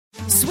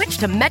Switch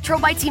to Metro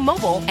by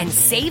T-Mobile and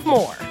save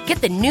more. Get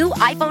the new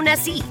iPhone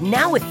SE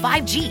now with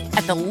 5G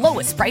at the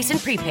lowest price in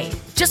prepaid.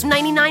 Just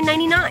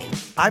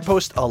 $99.99. I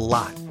post a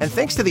lot, and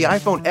thanks to the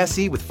iPhone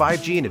SE with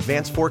 5G and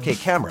advanced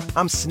 4K camera,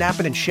 I'm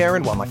snapping and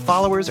sharing while my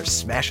followers are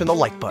smashing the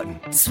like button.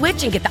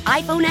 Switch and get the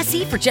iPhone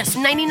SE for just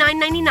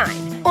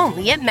 $99.99.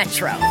 Only at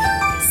Metro.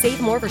 Save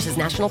more versus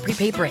national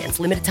prepaid brands.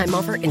 Limited time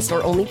offer.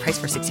 In-store only. Price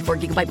for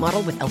 64GB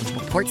model with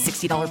eligible ports.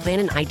 $60 plan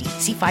and ID.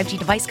 See 5G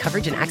device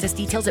coverage and access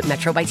details at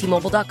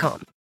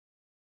metrobytmobile.com.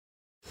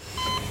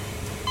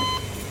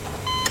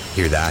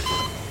 Hear that?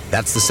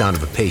 That's the sound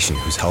of a patient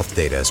whose health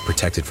data is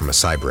protected from a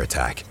cyber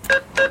attack.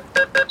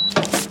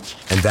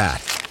 And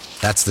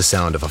that's the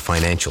sound of a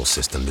financial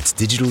system that's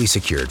digitally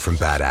secured from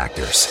bad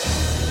actors.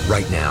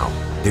 Right now,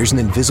 there's an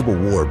invisible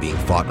war being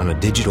fought on a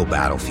digital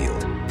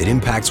battlefield that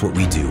impacts what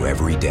we do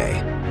every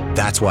day.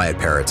 That's why at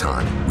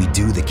Peraton, we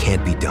do the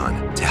can't be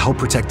done to help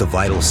protect the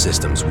vital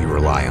systems we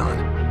rely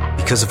on.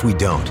 Because if we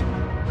don't,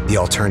 the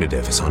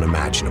alternative is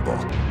unimaginable.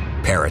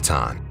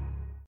 Peraton.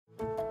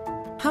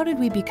 How did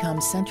we become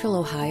Central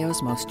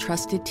Ohio's most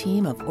trusted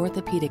team of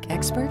orthopedic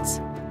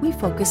experts? We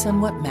focus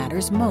on what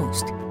matters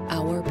most,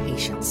 our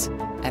patients.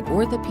 At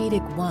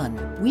Orthopedic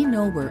One, we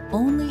know we're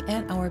only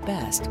at our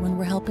best when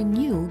we're helping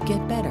you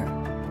get better.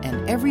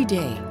 And every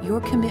day,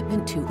 your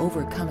commitment to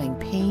overcoming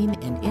pain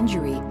and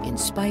injury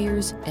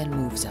inspires and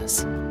moves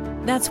us.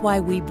 That's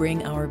why we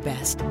bring our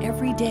best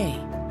every day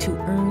to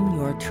earn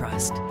your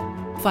trust.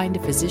 Find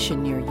a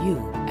physician near you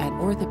at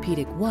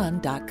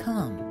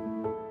orthopedic1.com.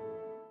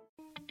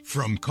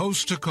 From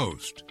coast to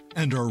coast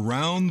and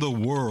around the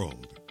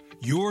world,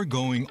 you're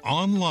going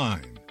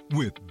online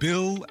with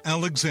Bill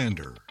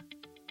Alexander.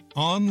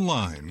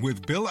 Online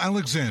with Bill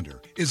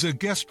Alexander is a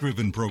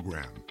guest-driven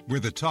program where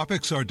the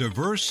topics are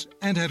diverse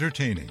and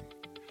entertaining.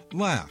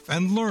 Laugh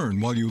and learn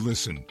while you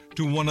listen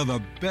to one of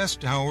the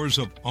best hours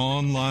of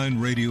online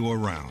radio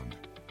around.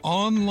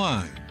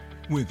 Online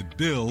with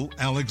Bill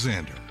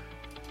Alexander.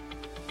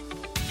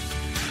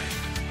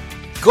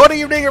 Good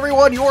evening,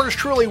 everyone. Yours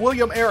truly,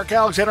 William Eric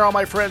Alexander. All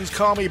my friends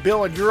call me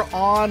Bill, and you're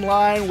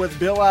online with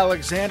Bill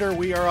Alexander.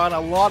 We are on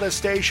a lot of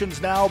stations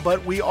now,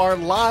 but we are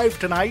live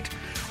tonight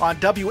on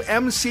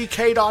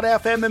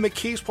WMCK.FM in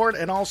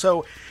McKeesport and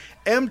also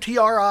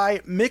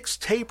MTRI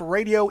Mixtape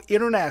Radio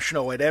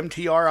International at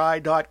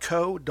mtri.co.uk.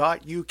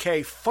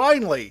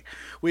 Finally,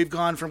 we've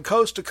gone from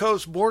coast to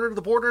coast, border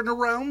to border, and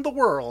around the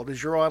world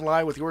as you're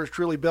online with yours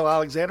truly, Bill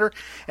Alexander.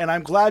 And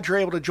I'm glad you're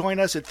able to join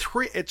us at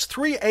 3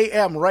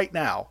 a.m. right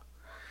now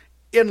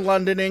in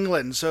London,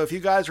 England. So if you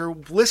guys are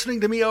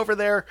listening to me over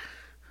there,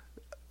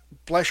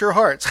 bless your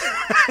hearts,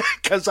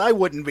 because I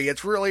wouldn't be.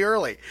 It's really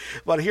early.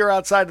 But here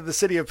outside of the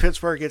city of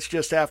Pittsburgh, it's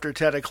just after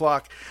 10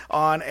 o'clock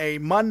on a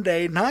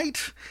Monday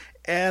night.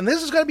 And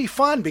this is going to be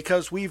fun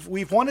because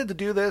we've wanted to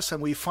do this,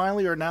 and we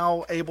finally are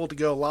now able to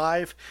go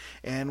live.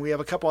 And we have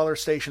a couple other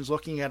stations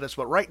looking at us.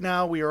 But right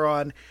now we are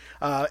on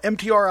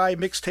MTRI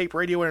Mixtape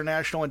Radio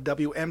International and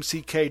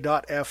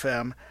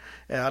WMCK.FM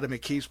out of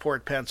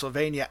McKeesport,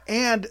 Pennsylvania.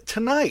 And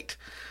tonight,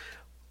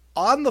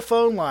 on the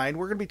phone line,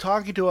 we're going to be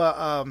talking to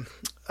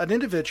an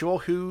individual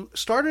who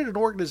started an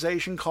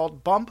organization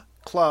called Bump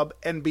Club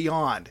and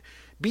Beyond,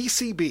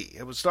 BCB.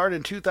 It was started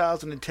in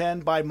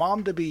 2010 by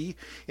Mom to Be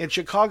in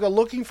Chicago,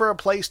 looking for a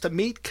place to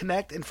meet,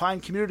 connect, and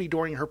find community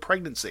during her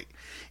pregnancy.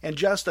 In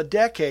just a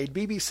decade,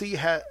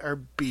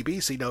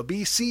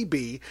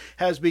 BCB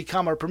has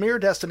become a premier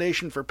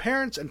destination for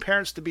parents and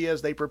parents-to-be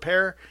as they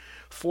prepare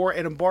for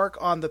and embark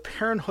on the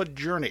parenthood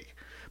journey.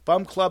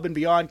 Bump Club and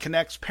Beyond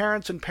connects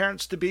parents and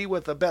parents-to-be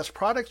with the best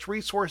products,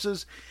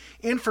 resources,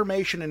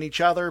 information, and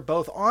each other,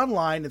 both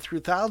online and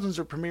through thousands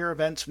of premier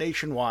events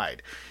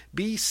nationwide.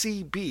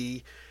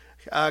 BCB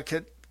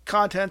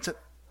contents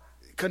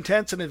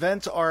and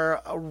events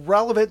are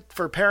relevant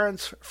for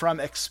parents from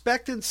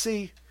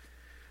expectancy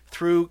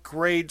through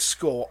grade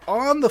school.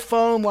 On the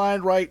phone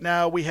line right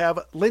now, we have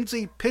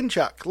Lindsay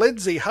Pinchuk.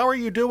 Lindsay, how are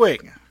you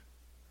doing?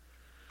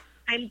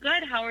 I'm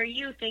good. How are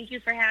you? Thank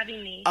you for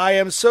having me. I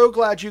am so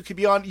glad you could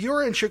be on.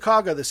 You're in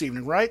Chicago this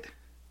evening, right?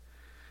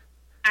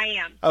 I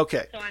am.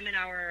 Okay. So I'm an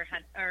hour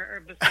ahead,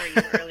 or before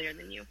you, earlier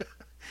than you.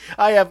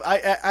 I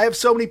have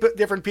so many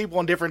different people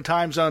in different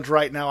time zones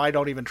right now, I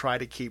don't even try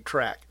to keep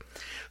track.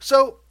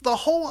 So the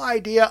whole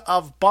idea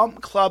of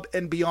Bump Club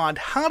and Beyond,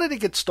 how did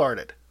it get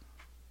started?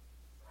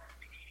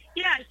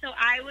 Yeah, so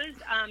I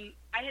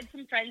had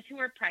some friends who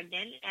were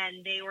pregnant,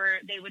 and they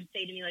would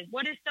say to me, like,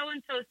 what does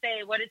so-and-so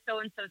say? What does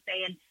so-and-so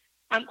say?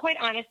 And quite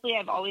honestly,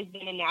 I've always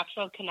been a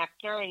natural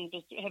connector and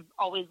just have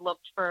always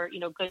looked for,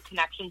 good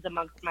connections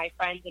amongst my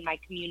friends and my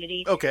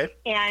community. Okay.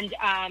 And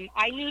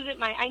I knew that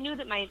my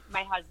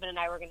husband and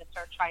I were going to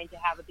start trying to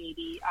have a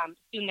baby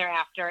soon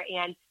thereafter.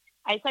 And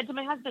I said to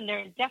my husband, there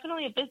is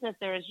definitely a business.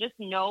 There is just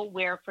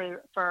nowhere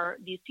for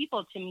these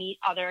people to meet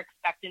other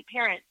expectant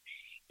parents.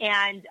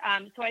 And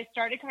so I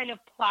started kind of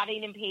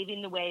plotting and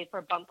paving the way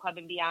for Bump Club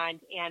and Beyond.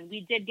 And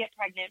we did get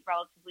pregnant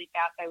relatively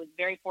fast. I was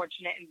very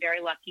fortunate and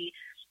very lucky.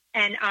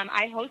 And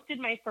I hosted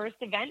my first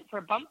event for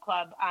Bump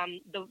Club a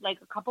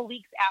couple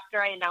weeks after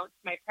I announced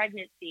my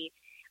pregnancy.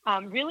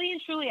 Really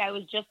and truly, I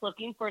was just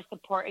looking for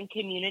support and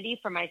community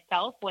for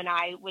myself when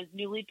I was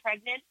newly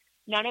pregnant.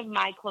 None of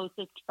my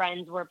closest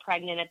friends were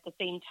pregnant at the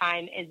same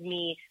time as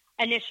me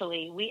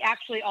initially. We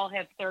actually all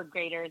have third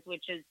graders,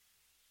 which is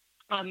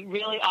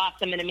really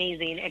awesome and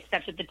amazing,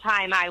 except at the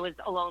time I was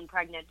alone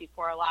pregnant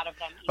before a lot of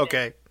them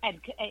even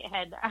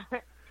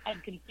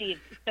had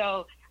conceived.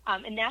 So,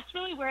 and that's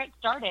really where it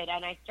started.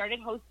 And I started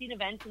hosting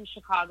events in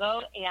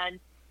Chicago, and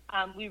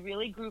we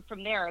really grew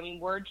from there. I mean,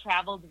 word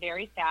traveled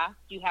very fast.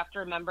 You have to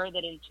remember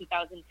that in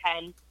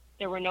 2010,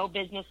 there were no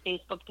business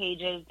Facebook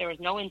pages. There was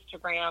no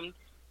Instagram.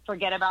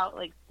 Forget about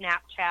like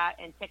Snapchat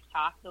and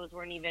TikTok. Those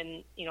weren't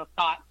even,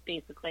 thoughts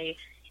basically.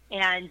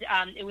 And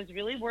it was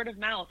really word of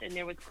mouth. And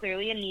there was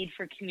clearly a need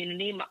for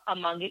community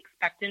among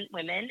expectant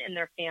women and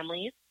their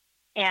families.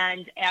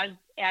 And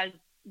as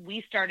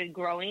we started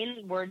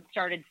growing, word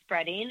started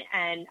spreading,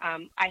 and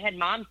I had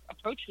moms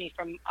approach me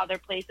from other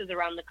places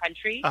around the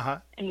country,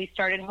 and we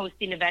started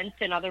hosting events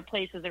in other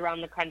places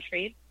around the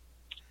country.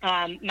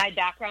 My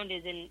background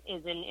is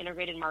in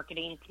integrated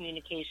marketing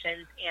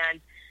communications,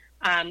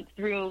 and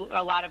through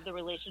a lot of the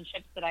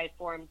relationships that I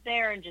formed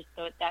there, and just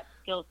that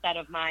skill set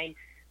of mine,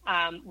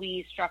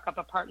 we struck up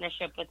a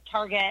partnership with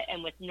Target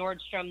and with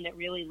Nordstrom that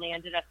really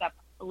landed us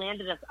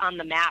on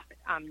the map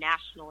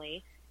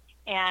nationally.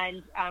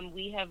 And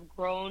we have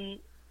grown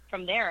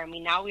from there. I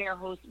mean, now we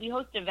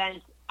host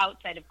events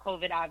outside of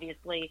COVID,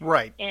 obviously,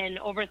 right, in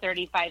over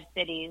 35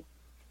 cities.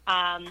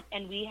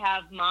 And we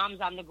have moms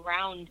on the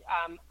ground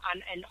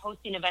and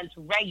hosting events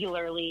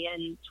regularly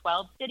in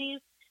 12 cities.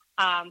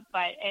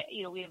 But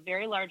we have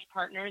very large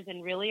partners,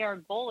 and really our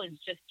goal is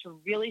just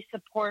to really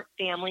support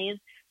families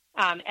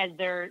as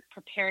they're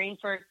preparing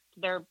for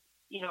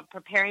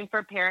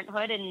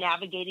parenthood and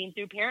navigating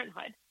through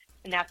parenthood.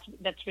 And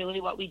that's really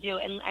what we do.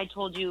 And I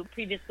told you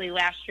previously,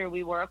 last year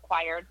we were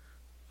acquired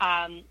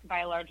by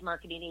a large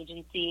marketing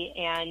agency,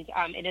 and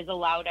it has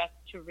allowed us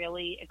to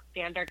really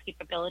expand our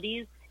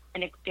capabilities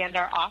and expand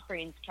our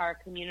offerings to our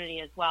community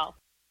as well.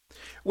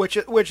 Which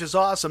is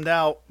awesome.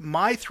 Now,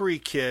 my 3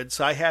 kids,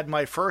 I had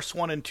my first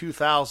one in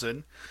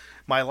 2000,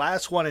 my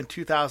last one in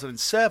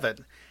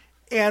 2007,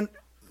 and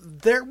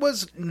there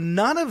was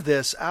none of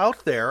this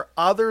out there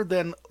other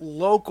than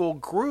local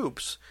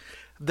groups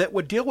that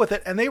would deal with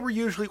it, and they were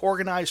usually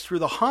organized through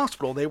the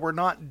hospital. They were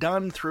not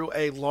done through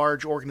a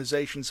large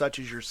organization such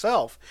as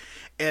yourself.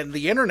 And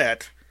the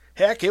internet,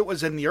 heck, it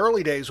was in the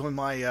early days when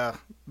my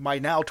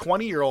now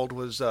 20-year-old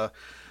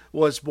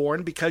was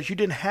born, because you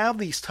didn't have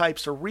these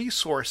types of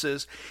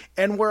resources.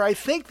 And where I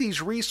think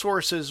these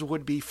resources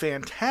would be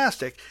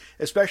fantastic,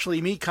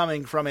 especially me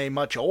coming from a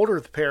much older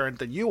parent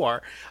than you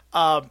are,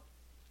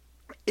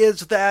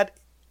 is that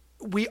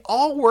we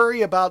all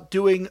worry about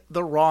doing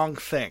the wrong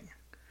thing.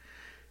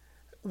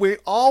 We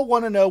all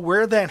want to know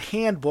where that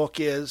handbook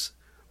is.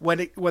 When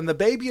the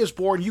baby is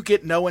born, you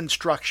get no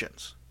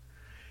instructions.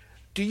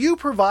 Do you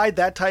provide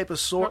that type of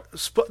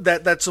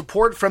that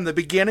support from the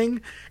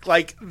beginning?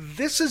 Like,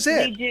 this is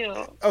it. We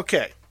do.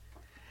 Okay.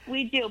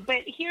 We do. But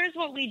here's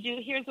what we do.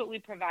 Here's what we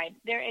provide.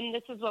 And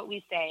this is what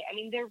we say. I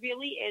mean, there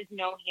really is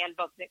no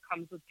handbook that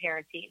comes with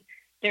parenting.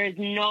 There is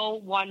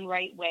no one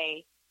right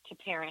way to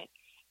parent.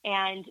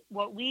 And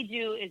what we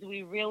do is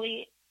we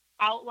really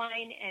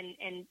outline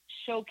and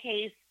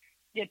showcase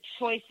the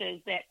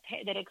choices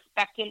that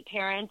expectant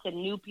parents and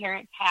new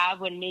parents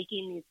have when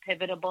making these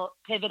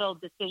pivotal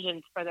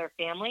decisions for their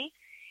family.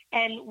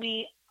 And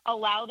we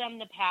allow them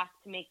the path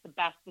to make the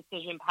best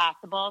decision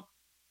possible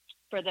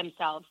for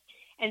themselves.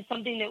 And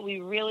something that we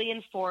really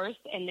enforce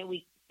and that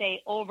we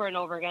say over and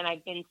over again,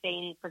 I've been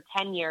saying for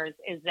 10 years,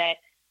 is that,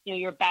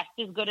 your best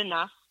is good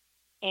enough,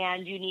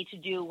 and you need to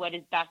do what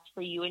is best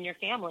for you and your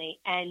family.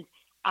 And,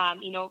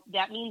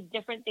 that means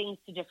different things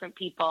to different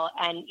people.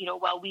 And,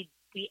 while we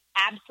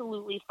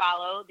absolutely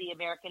follow the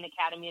American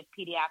Academy of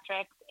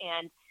Pediatrics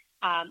and,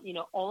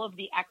 all of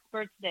the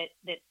experts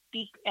that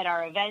speak at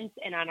our events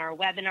and on our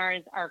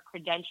webinars are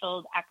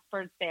credentialed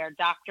experts. They are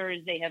doctors.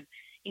 They have,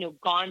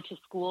 gone to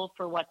school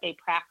for what they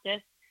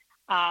practice.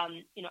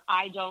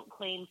 I don't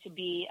claim to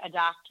be a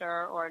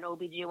doctor or an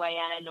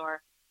OBGYN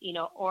or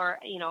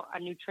a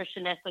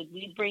nutritionist. Like,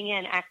 we bring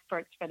in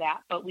experts for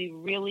that, but we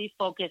really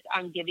focus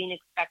on giving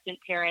expectant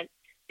parents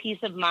peace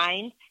of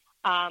mind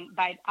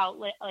by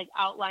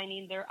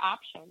outlining their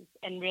options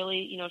and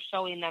really,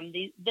 showing them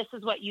these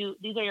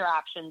are your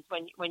options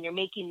when you're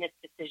making this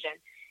decision.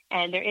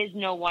 And there is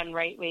no one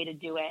right way to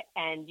do it.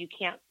 And you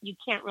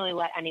can't really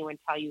let anyone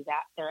tell you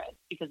that there is,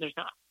 because there's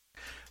not.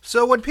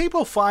 So when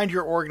people find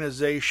your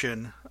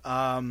organization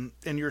and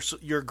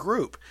your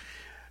group,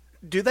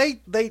 do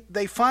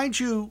they find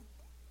you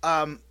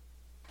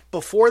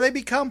before they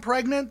become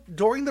pregnant,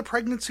 during the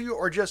pregnancy,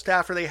 or just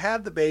after they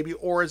have the baby?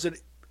 Or is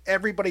it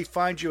everybody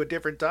finds you at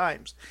different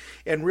times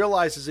and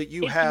realizes that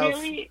you have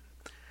really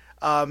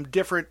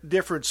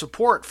different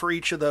support for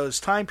each of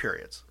those time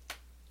periods?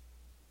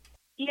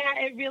 Yeah,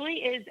 it really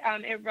is.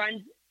 It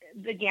runs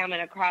the gamut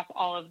across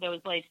all of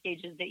those life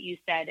stages that you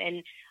said.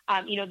 And,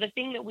 the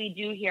thing that we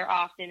do hear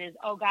often is,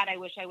 oh God, I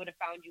wish I would have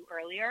found you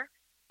earlier.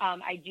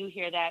 I do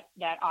hear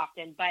that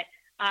often, but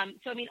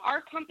So, I mean,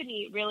 our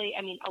company really,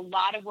 I mean, a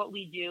lot of what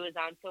we do is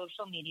on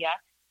social media,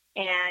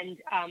 and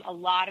a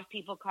lot of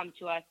people come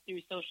to us through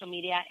social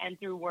media and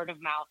through word of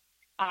mouth.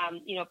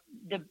 You know,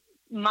 the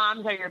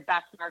moms are your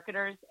best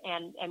marketers,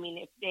 and I mean,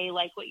 if they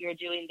like what you're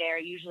doing, they're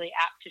usually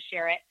apt to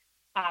share it.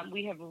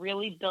 We have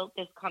really built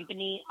this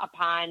company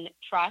upon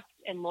trust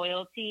and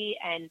loyalty,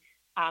 and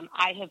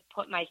I have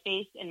put my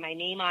face and my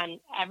name on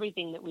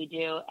everything that we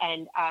do,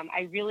 and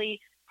I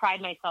really pride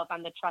myself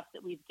on the trust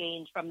that we've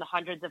gained from the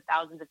hundreds of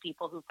thousands of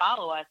people who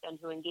follow us and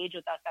who engage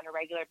with us on a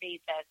regular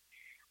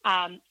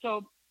basis.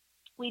 So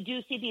we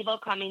do see people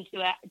coming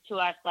to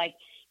us like,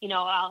 you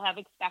know, I'll have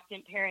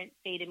expectant parents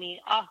say to me,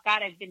 "Oh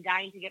God, I've been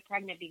dying to get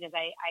pregnant because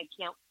I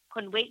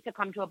couldn't wait to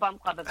come to a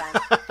bump club event,"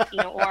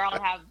 you know, or I'll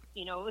have,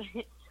 you know,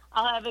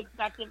 I'll have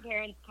expectant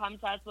parents come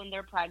to us when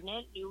they're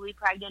pregnant, newly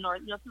pregnant, or,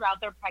 you know, throughout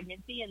their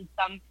pregnancy, and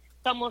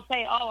some will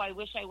say, "Oh, I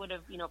wish I would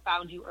have, you know,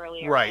 found you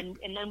earlier." Right.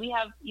 And then we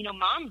have, you know,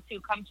 moms who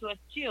come to us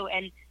too,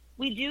 and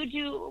we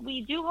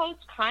do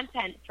host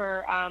content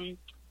for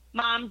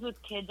moms with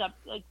kids up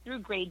like through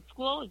grade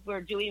school.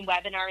 We're doing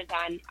webinars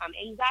on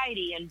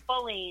anxiety and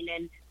bullying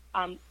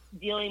and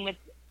dealing with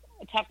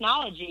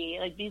technology.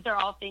 Like, these are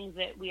all things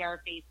that we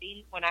are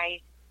facing. When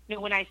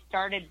I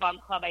started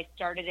Bump Club, I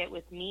started it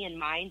with me in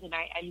mind, and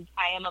I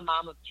am a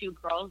mom of two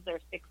girls. They're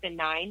 6 and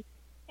 9.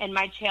 And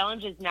my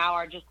challenges now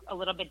are just a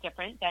little bit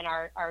different than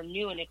our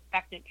new and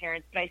expectant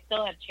parents, but I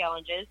still have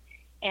challenges.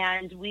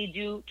 And we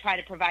do try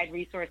to provide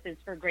resources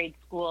for grade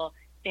school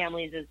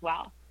families as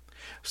well.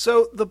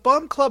 So the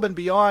Bump Club and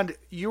beyond,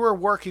 you are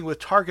working with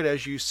Target,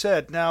 as you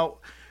said. Now,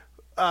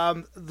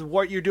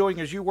 what you're doing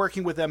is you're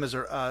working with them as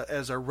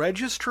a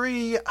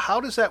registry. How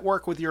does that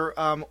work with your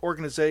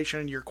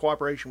organization and your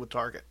cooperation with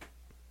Target?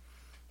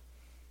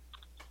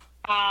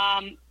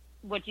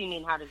 What do you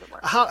mean? How does it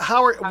work?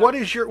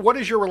 What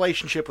is your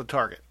relationship with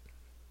Target?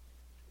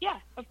 Yeah,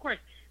 of course.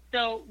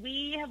 So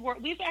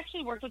we've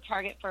actually worked with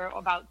Target for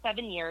about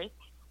 7 years.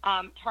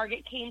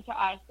 Target came to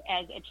us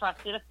as a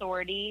trusted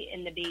authority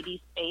in the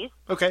baby space.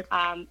 Okay.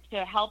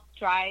 To help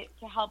drive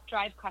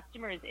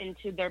customers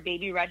into their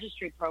baby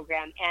registry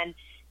program. And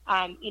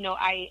you know,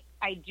 I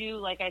do,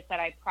 like I said,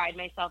 I pride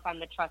myself on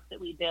the trust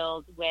that we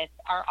build with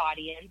our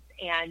audience,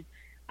 and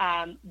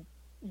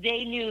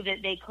they knew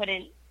that they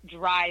couldn't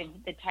drive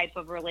the type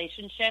of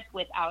relationship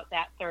without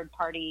that third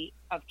party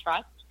of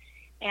trust.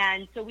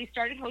 And so we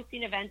started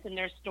hosting events in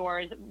their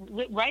stores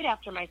right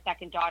after my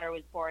second daughter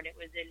was born. It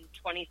was in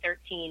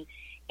 2013.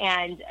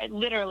 And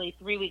literally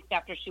 3 weeks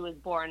after she was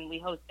born, we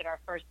hosted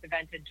our first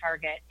event in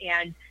Target.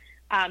 And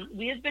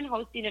we have been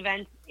hosting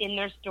events in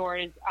their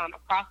stores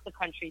across the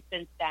country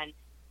since then.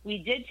 We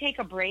did take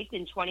a break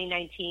in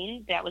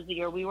 2019. That was the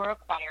year we were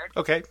acquired.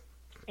 Okay.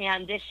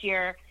 And this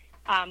year,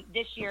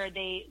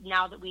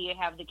 now that we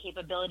have the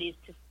capabilities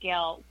to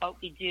scale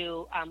what we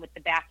do with the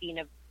backing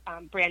of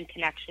Brand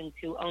Connections,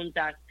 who owns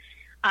us,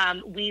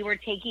 we were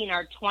taking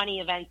our 20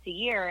 events a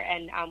year,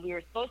 and we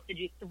were supposed to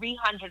do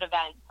 300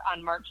 events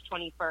on March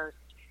 21st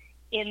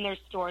in their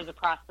stores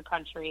across the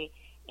country.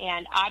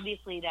 And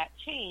obviously that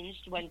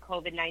changed when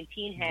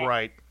COVID-19 hit.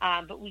 Right.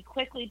 But we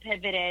quickly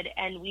pivoted,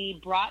 and we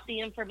brought the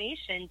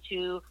information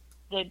to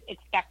the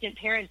expectant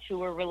parents who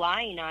were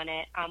relying on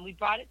it. We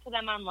brought it to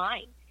them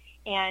online.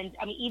 And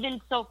I mean, even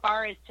so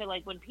far as to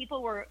like when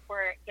people were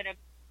going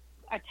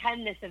to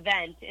attend this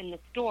event in the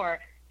store,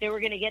 they were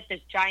going to get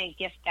this giant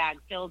gift bag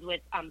filled with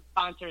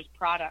sponsors'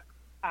 products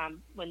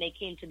when they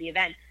came to the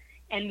event.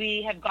 And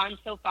we have gone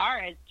so far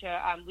as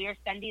to we are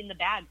sending the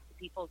bags to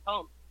people's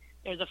homes.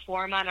 There's a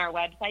form on our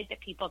website that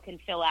people can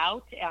fill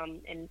out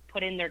and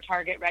put in their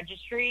Target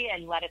registry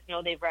and let us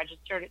know they've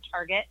registered at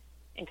Target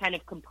and kind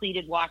of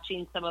completed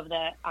watching some of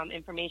the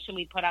information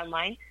we put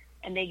online,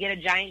 and they get a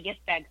giant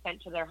gift bag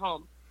sent to their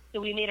home. So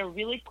we made a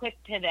really quick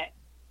pivot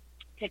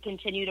to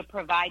continue to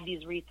provide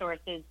these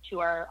resources to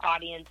our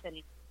audience and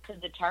to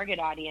the Target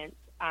audience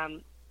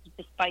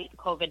despite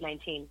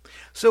COVID-19.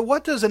 So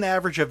what does an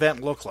average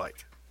event look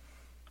like?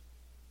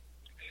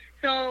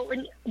 So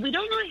we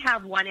don't really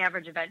have one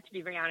average event, to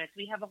be very honest.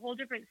 We have a whole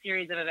different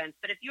series of events.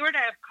 But if you were to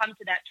have come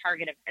to that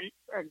Target event,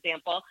 for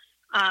example,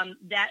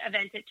 that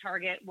event at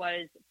Target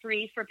was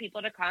free for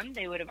people to come.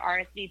 They would have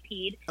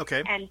RSVP'd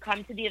and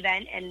come to the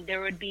event, and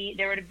there would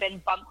have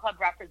been Bump Club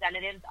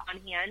representatives on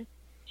hand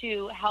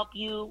to help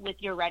you with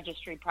your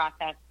registry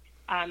process,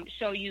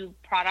 show you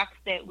products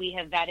that we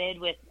have vetted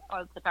with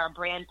our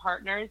brand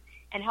partners,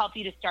 and help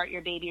you to start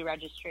your baby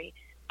registry.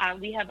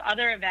 We have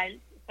other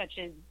events such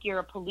as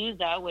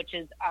Gearapalooza, which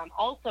is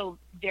also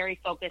very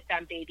focused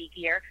on baby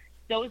gear.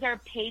 Those are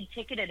paid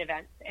ticketed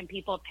events, and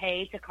people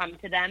pay to come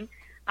to them.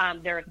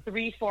 They're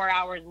 3-4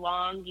 hours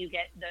long. You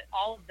get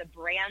all of the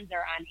brands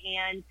are on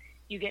hand.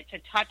 You get to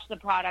touch the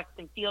products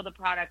and feel the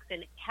products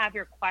and have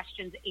your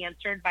questions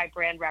answered by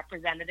brand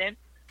representatives.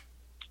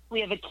 We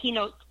have a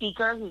keynote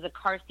speaker who's a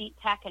car seat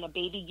tech and a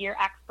baby gear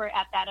expert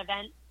at that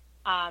event,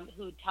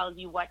 who tells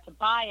you what to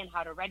buy and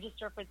how to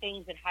register for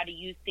things and how to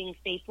use things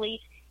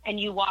safely. And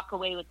you walk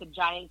away with a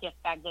giant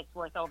gift bag that's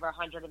worth over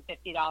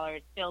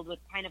 $150, filled with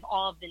kind of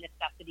all of the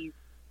necessities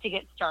to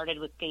get started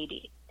with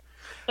baby.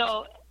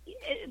 So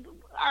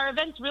our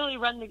events really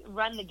run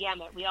the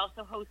gamut. We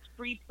also host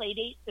free play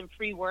dates and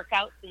free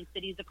workouts in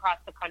cities across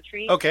the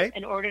country. Okay.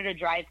 In order to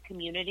drive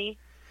community.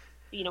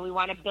 You know, we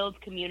want to build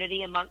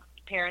community amongst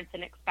parents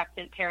and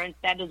expectant parents.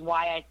 That is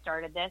why I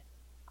started this,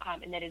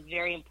 and that is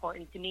very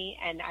important to me.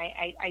 And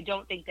I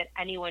don't think that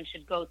anyone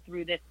should go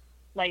through this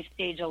life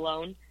stage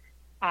alone.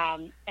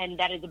 And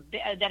that is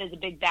a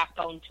big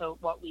backbone to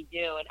what we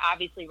do. And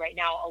obviously, right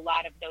now, a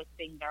lot of those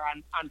things are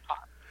on par.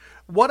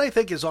 What I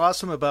think is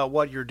awesome about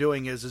what you're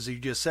doing is, as you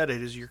just said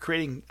it, is you're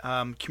creating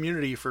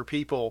community for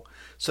people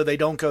so they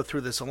don't go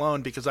through this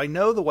alone. Because I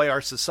know the way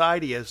our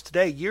society is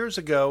today. Years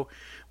ago,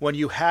 when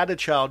you had a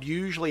child, you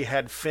usually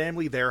had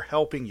family there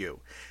helping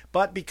you.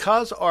 But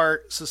because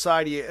our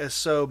society is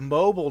so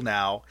mobile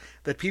now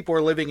that people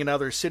are living in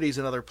other cities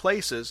and other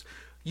places,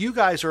 you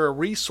guys are a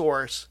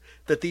resource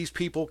that these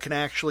people can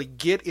actually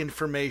get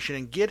information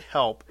and get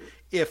help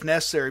if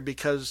necessary,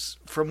 because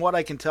from what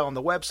I can tell on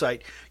the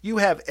website, you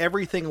have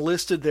everything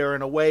listed there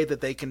in a way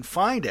that they can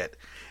find it.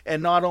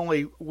 And not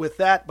only with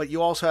that, but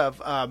you also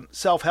have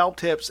self-help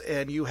tips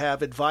and you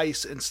have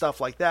advice and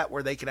stuff like that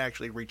where they can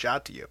actually reach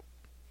out to you.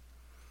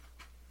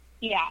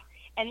 Yeah.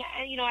 And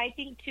you know, I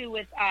think too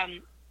with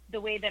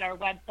the way that our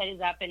website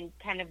is up and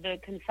kind of the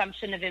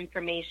consumption of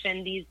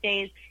information these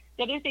days,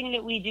 the other thing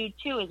that we do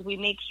too is we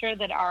make sure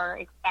that our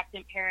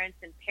expectant parents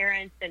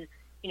and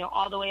you know,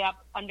 all the way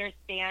up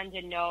understand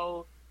and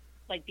know,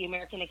 like, the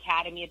American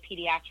Academy of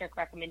Pediatric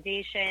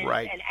recommendations,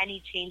 right, and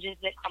any changes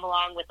that come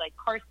along with, like,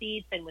 car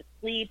seats and with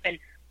sleep. And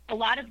a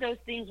lot of those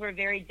things were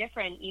very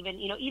different,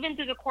 even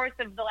through the course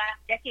of the last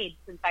decade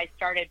since I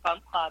started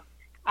Bump Club.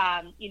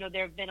 You know,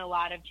 there have been a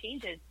lot of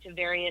changes to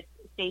various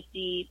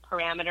safety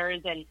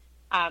parameters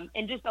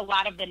and just a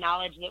lot of the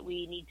knowledge that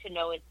we need to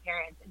know as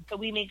parents. And so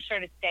we make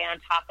sure to stay on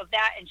top of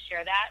that and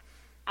share that.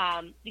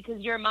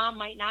 Because your mom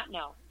might not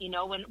know. You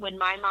know, when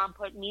my mom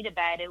put me to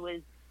bed, it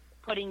was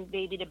putting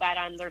baby to bed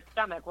on their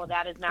stomach. Well,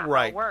 that is not how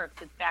it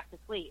works. It's back to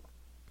sleep.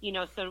 You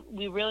know, so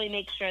we really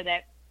make sure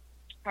that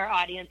our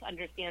audience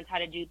understands how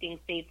to do things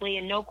safely,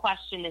 and no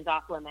question is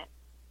off limits.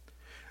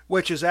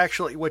 Which is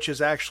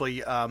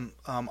actually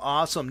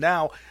awesome.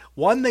 Now,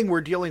 one thing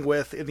we're dealing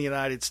with in the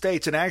United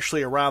States and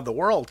actually around the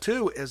world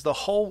too is the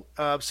whole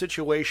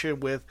situation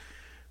with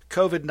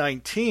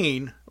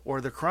COVID-19 or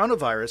the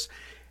coronavirus.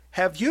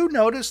 Have you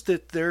noticed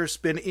that there's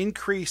been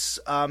increased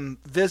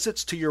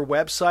visits to your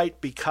website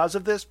because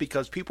of this?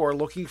 Because people are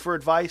looking for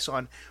advice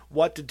on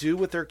what to do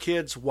with their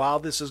kids while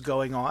this is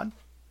going on?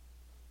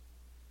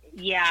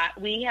 Yeah,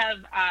 we have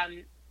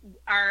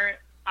our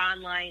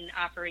online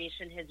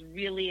operation has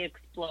really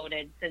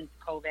exploded since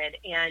COVID.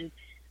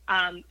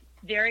 And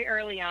very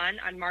early on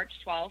March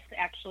 12th,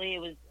 actually, it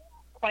was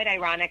quite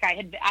ironic. I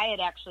had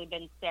actually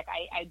been sick.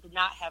 I did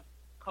not have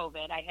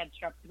COVID. I had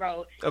strep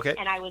throat, okay,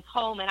 and I was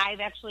home, and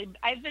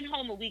I've been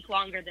home a week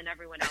longer than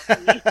everyone else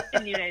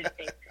in the United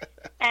States.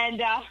 And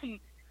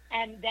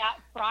that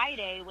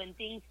Friday, when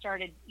things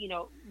started, you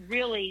know,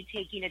 really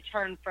taking a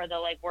turn for the,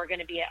 like, we're going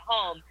to be at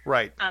home,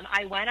 right?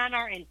 I went on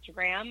our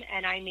Instagram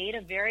and I made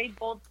a very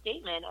bold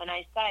statement, and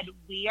I said,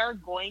 we are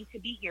going to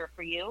be here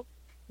for you.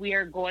 We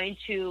are going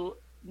to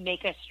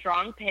make a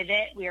strong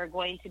pivot. We are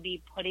going to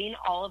be putting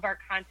all of our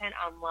content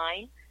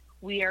online.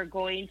 We are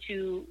going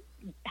to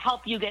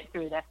help you get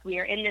through this. We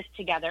are in this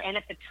together. And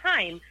at the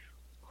time,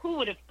 who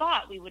would have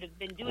thought we would have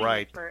been doing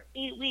this for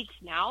 8 weeks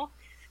now?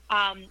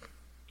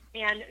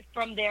 And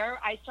from there,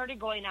 I started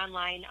going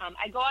online.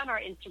 I go on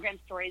our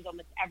Instagram stories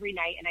almost every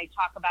night, and I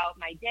talk about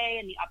my day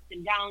and the ups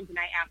and downs, and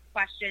I ask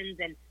questions,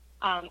 and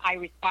I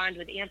respond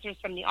with answers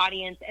from the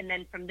audience. And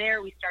then from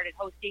there, we started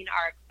hosting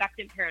our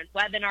expectant parent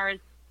webinars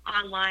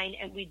online,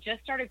 and we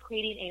just started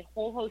creating a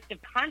whole host of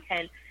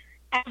content.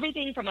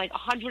 Everything from, like,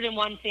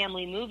 101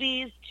 family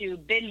movies to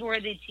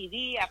binge-worthy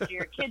TV after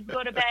your kids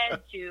go to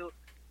bed to,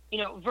 you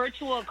know,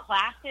 virtual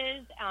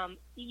classes.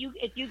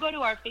 If you go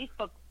to our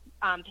Facebook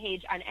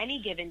page on any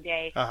given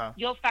day,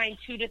 you'll find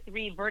 2 to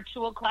 3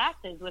 virtual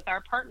classes with our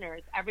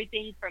partners.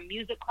 Everything from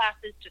music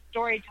classes to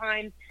story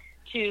times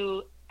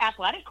to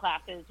athletic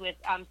classes with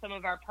some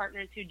of our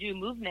partners who do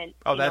movement.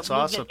 That's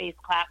awesome.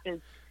 Movement-based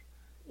classes.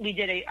 We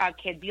did a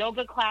kids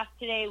yoga class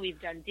today. We've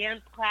done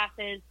dance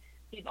classes.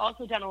 We've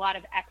also done a lot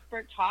of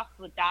expert talks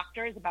with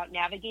doctors about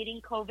navigating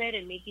COVID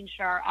and making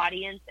sure our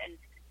audience and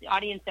the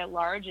audience at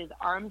large is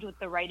armed with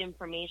the right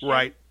information,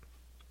 right,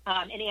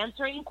 and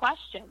answering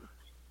questions.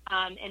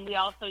 And we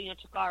also, you know,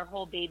 took our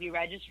whole baby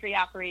registry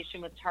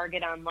operation with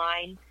Target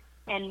Online,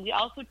 and we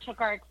also took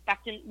our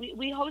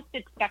we host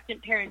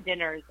expectant parent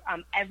dinners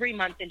every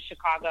month in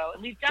Chicago,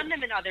 and we've done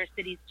them in other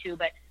cities too,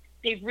 but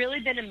they've really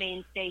been a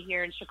mainstay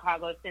here in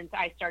Chicago since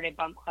I started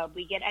Bump Club.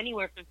 We get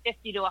anywhere from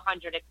 50 to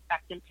 100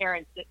 expectant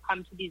parents that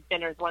come to these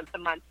dinners once a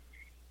month.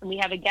 And we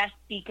have a guest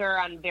speaker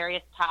on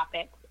various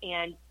topics.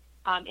 And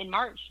in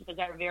March was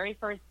our very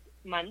first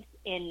month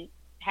in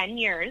 10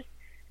 years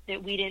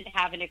that we didn't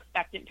have an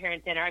expectant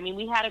parent dinner. I mean,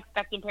 we had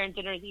expectant parent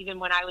dinners even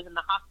when I was in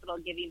the hospital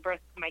giving birth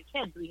to my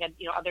kids. We had,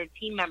 you know, other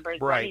team members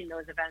running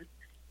those events.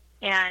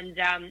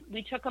 And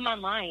we took them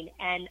online.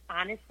 And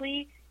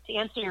honestly, to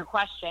answer your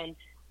question,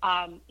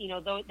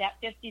 that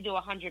 50 to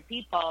 100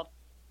 people,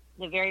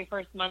 the very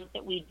first month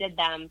that we did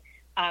them,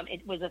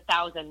 it was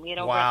 1,000. We had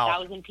over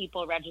 1,000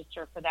 people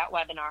register for that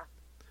webinar.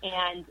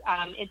 And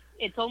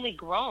it's only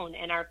grown,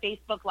 and our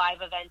Facebook Live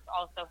events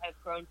also have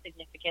grown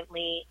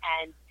significantly.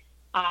 And,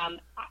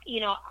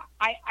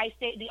 I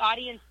say the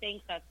audience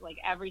thanks us like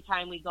every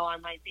time we go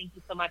online. Thank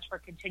you so much for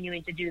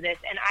continuing to do this.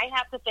 And I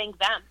have to thank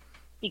them,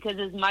 because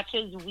as much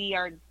as we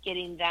are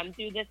getting them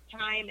through this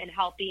time and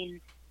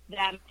helping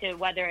them to,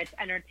 whether it's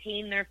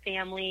entertain their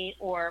family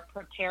or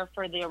prepare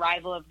for the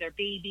arrival of their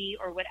baby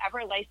or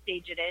whatever life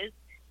stage it is,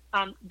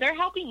 they're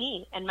helping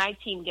me and my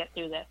team get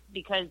through this,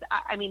 because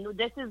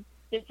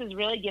this has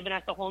really given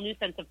us a whole new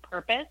sense of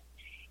purpose.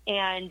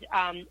 And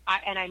I'm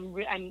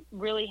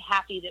really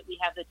happy that we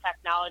have the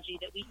technology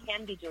that we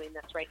can be doing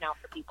this right now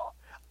for people.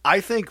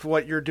 I think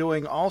what you're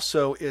doing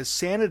also is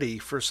sanity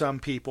for some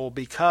people,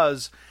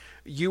 because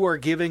you are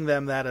giving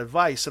them that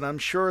advice. And I'm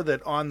sure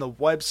that on the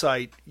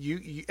website,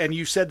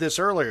 you said this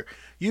earlier,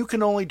 you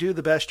can only do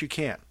the best you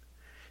can.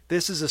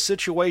 This is a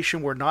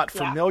situation we're not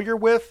familiar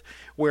with.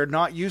 We're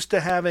not used to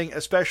having,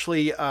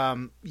 especially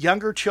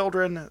younger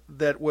children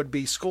that would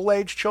be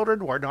school-age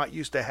children. We're not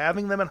used to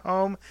having them at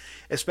home,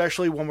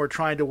 especially when we're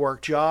trying to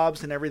work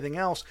jobs and everything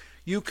else.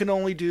 You can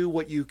only do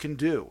what you can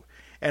do.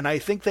 And I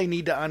think they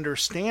need to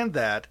understand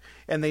that,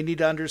 and they need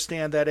to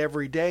understand that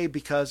every day,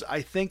 because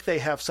I think they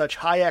have such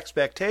high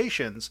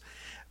expectations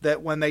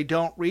that when they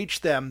don't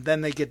reach them, then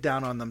they get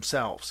down on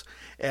themselves.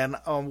 And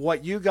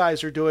what you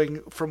guys are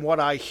doing, from what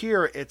I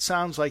hear, it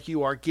sounds like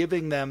you are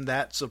giving them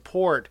that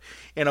support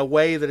in a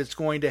way that it's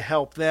going to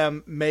help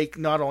them make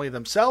not only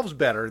themselves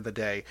better in the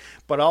day,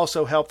 but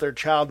also help their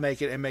child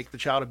make it and make the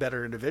child a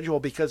better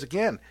individual. Because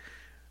again,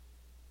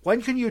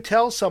 when can you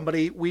tell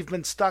somebody we've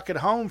been stuck at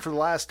home for the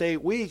last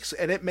 8 weeks,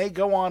 and it may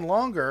go on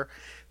longer?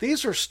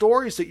 These are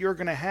stories that you're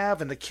going to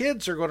have, and the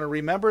kids are going to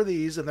remember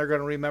these, and they're going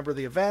to remember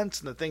the events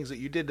and the things that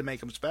you did to make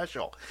them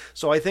special.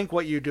 So I think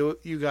what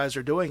you guys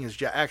are doing is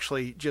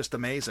actually just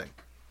amazing.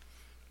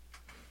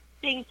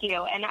 Thank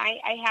you. And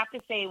I have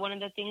to say, one of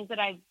the things that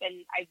I've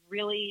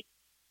really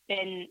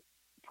been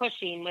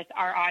pushing with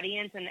our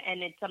audience,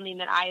 and it's something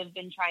that I have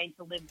been trying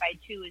to live by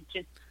too, is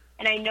just,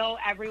 and I know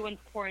everyone's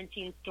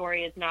quarantine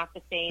story is not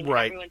the same.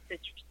 Right. Everyone's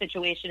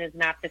situation is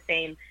not the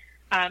same.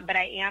 But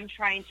I am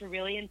trying to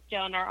really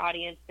instill in our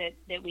audience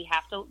that we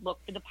have to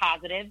look for the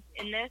positives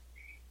in this,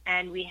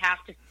 and we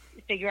have to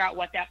figure out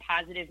what that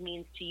positive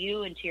means to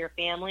you and to your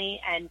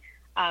family, and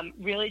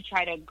really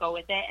try to go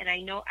with it. And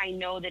I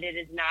know that it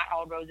is not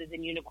all roses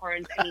and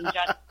unicorns. I mean,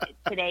 just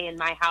today in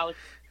my house,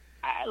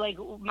 like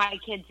my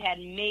kids had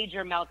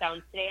major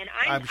meltdowns today, and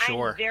I'm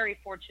very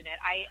fortunate.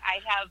 I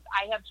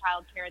have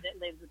childcare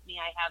that lives with me.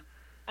 I have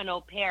an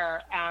au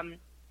pair,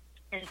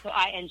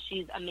 and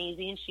she's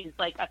amazing. She's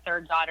like a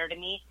third daughter to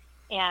me,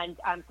 and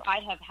so I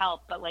have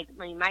help. But like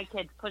my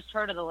kids pushed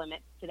her to the limit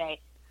today,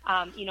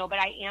 But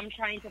I am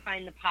trying to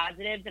find the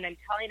positives, and I'm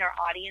telling our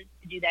audience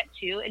to do that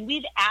too. And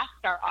we've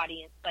asked our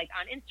audience, like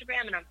on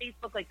Instagram and on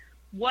Facebook, like,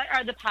 what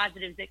are the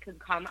positives that could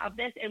come of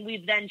this? And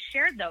we've then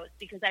shared those,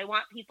 because I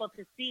want people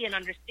to see and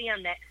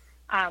understand that,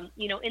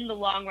 in the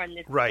long run,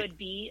 this could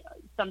be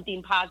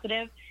something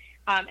positive.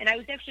 And I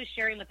was actually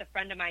sharing with a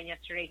friend of mine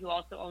yesterday who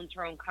also owns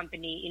her own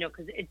company,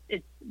 because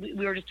we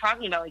were just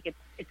talking about, like,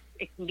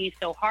 it can be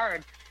so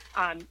hard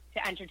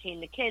to entertain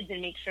the kids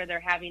and make sure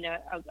they're having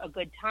a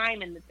good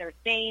time and that they're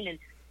sane. And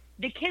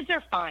the kids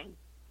are fine.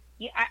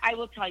 Yeah, I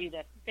will tell you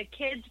this. The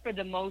kids, for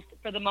the most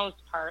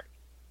part,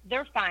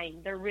 they're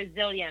fine. They're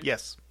resilient.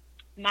 Yes.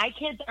 My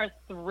kids are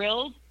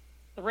thrilled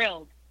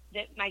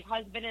that my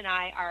husband and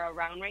I are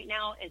around right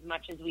now as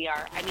much as we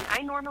are. I mean,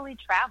 I normally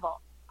travel.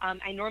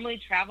 I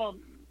normally travel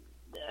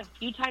a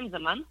few times a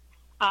month,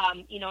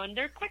 and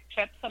they're quick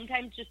trips,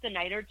 sometimes just a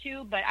night or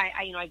two. But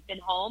I've been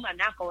home. I'm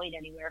not going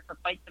anywhere for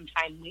quite some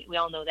time. We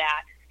all know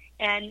that.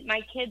 And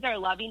my kids are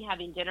loving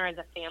having dinner as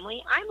a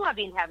family. I'm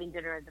loving having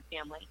dinner as a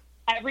family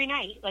every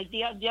night. Like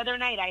the other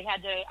night, I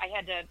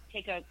had to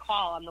take a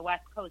call on the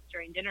West Coast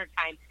during dinner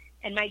time,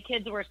 and my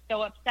kids were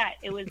so upset.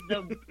 It was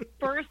the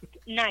first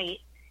night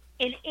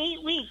in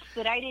 8 weeks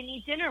that I didn't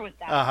eat dinner with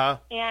them. Uh-huh.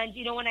 And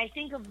when I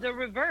think of the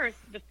reverse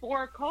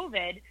before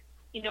COVID,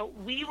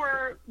 we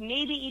were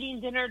maybe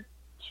eating dinner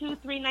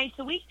 2-3 nights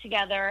a week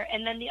together,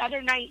 and then the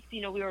other nights,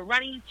 we were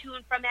running to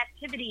and from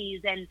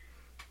activities, and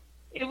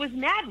it was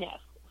madness.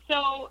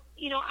 So,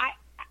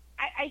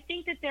 I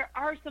think that there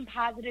are some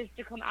positives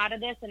to come out of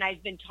this, and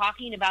I've been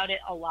talking about it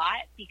a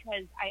lot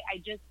because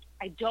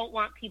I don't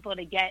want people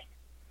to get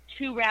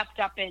too wrapped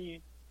up in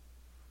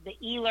the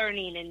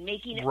e-learning and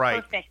making it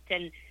perfect.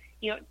 And,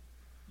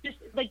 just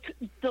like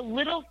the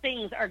little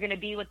things are going to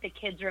be what the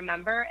kids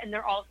remember, and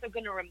they're also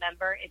going to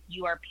remember if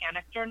you are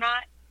panicked or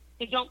not.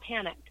 So don't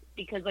panic,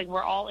 because like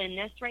we're all in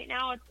this right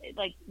now. It's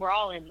like we're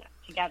all in this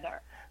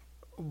together.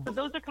 So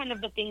those are kind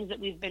of the things that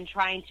we've been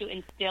trying to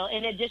instill,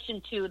 in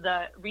addition to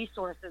the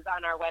resources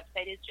on our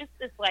website. It's just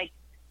this like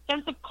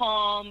sense of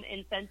calm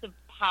and sense of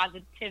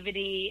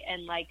positivity,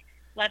 and like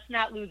let's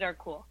not lose our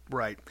cool.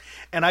 Right.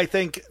 And I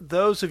think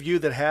those of you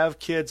that have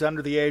kids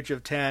under the age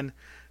of 10,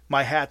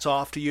 my hat's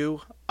off to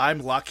you. I'm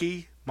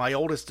lucky. My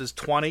oldest is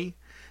 20.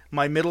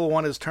 My middle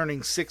one is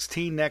turning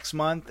 16 next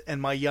month, and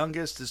my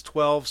youngest is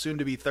 12, soon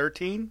to be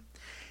 13.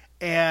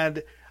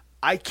 And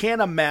I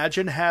can't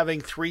imagine having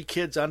 3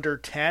 kids under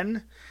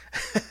 10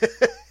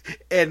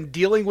 and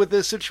dealing with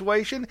this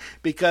situation,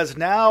 because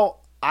now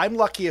I'm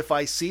lucky if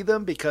I see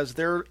them because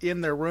they're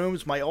in their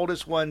rooms. My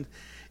oldest one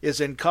is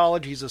in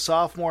college. He's a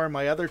sophomore. And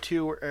my other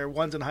 2 are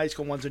one's in high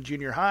school, one's in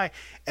junior high.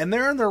 And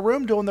they're in their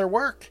room doing their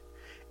work.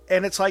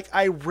 And it's like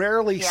I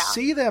rarely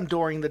see them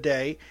during the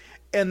day.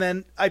 And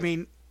then, I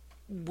mean,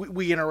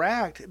 we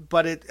interact,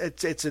 but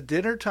it's a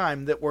dinner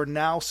time that we're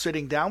now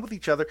sitting down with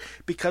each other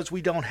because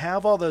we don't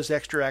have all those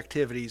extra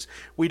activities.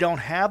 We don't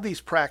have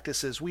these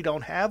practices. We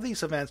don't have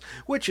these events,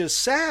 which is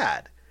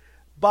sad.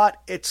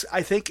 But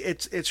I think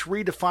it's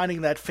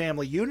redefining that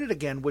family unit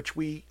again, which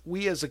we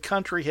as a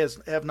country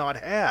have not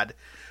had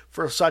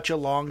for such a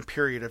long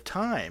period of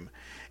time.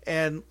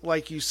 And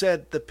like you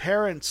said, the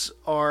parents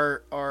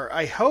are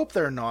I hope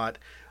they're not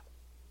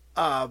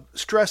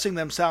stressing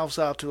themselves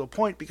out to a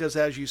point, because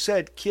as you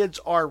said, kids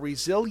are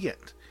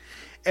resilient.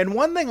 And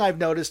one thing I've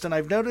noticed, and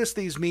I've noticed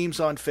these memes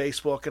on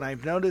Facebook, and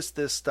I've noticed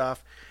this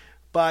stuff,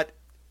 but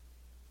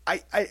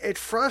it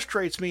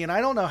frustrates me, and I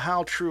don't know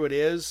how true it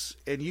is,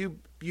 and you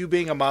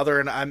being a mother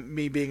and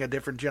me being a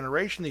different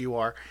generation than you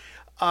are,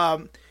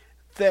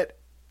 that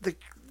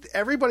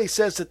everybody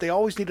says that they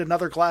always need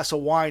another glass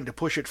of wine to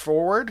push it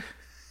forward.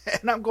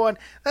 And I'm going,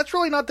 that's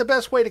really not the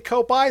best way to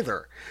cope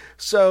either.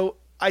 So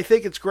I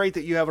think it's great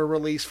that you have a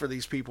release for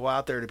these people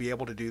out there to be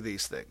able to do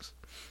these things.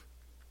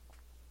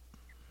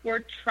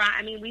 We're trying.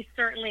 I mean, we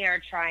certainly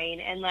are trying.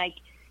 And I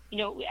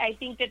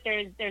think that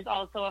there's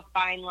also a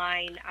fine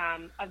line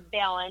of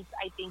balance,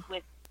 I think,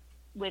 with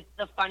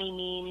the funny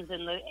memes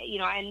and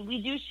and we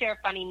do share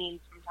funny memes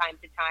from time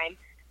to time.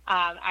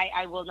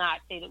 I will not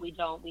say that we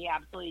don't. We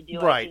absolutely do.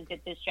 Right. I think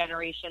that this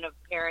generation of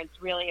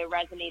parents really, it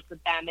resonates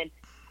with them. And,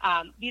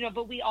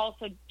 but we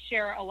also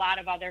share a lot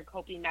of other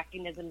coping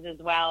mechanisms as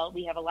well.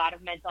 We have a lot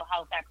of mental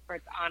health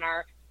experts on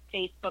our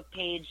Facebook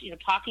page,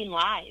 talking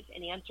live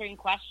and answering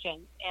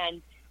questions.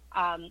 And,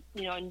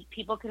 and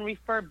people can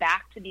refer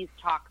back to these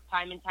talks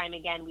time and time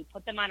again. We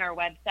put them on our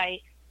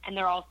website, and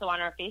they're also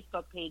on our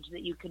Facebook page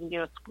that you can,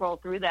 scroll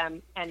through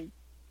them and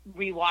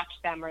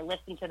rewatch them or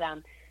listen to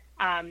them.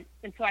 And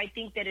so I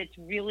think that it's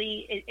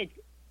really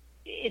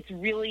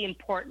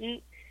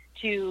important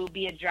to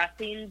be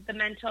addressing the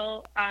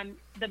mental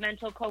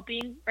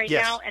coping right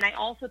now. And I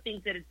also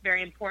think that it's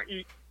very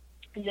important,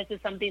 and this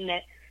is something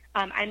that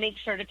I make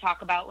sure to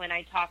talk about when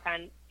I talk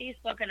on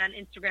Facebook and on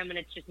Instagram, and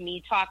it's just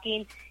me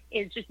talking,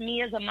 is just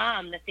me as a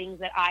mom, the things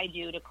that I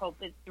do to cope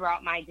with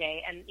throughout my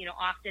day. And,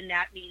 often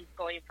that means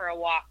going for a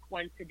walk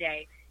once a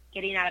day,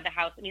 getting out of the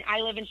house. I mean,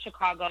 I live in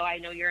Chicago. I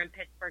know you're in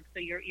Pittsburgh, so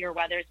your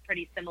weather is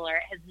pretty similar.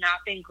 It has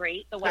not been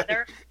great, the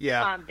weather.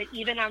 Yeah. But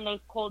even on those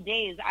cold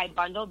days, I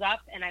bundled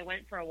up and I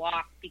went for a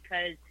walk,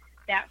 because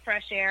that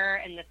fresh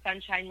air and the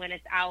sunshine when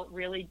it's out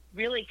really,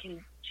 really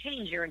can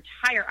change your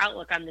entire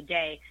outlook on the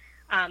day.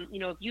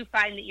 If you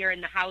find that you're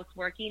in the house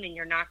working and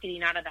you're not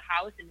getting out of the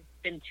house and it's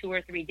been 2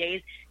 or 3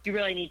 days, you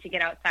really need to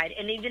get outside.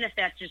 And even if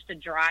that's just a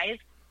drive,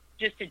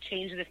 just to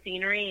change the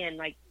scenery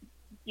and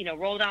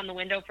roll down the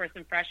window for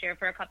some fresh air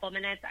for a couple of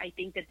minutes, I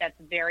think that that's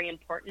very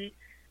important.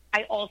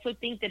 I also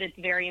think that it's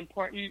very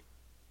important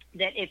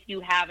that if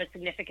you have a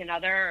significant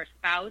other or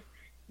spouse,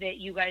 that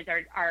you guys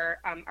are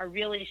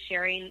really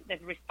sharing the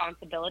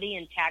responsibility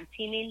and tag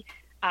teaming.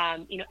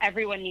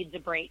 Everyone needs a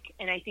break,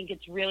 and I think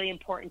it's really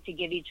important to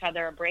give each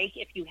other a break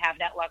if you have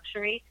that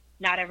luxury.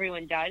 Not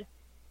everyone does,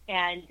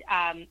 and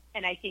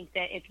I think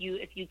that if you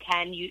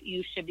can,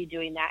 you should be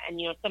doing that. And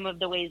some of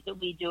the ways that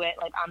we do it,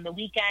 like on the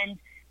weekend,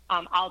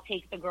 I'll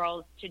take the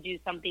girls to do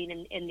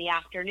something in the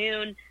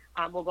afternoon.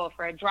 We'll go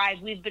for a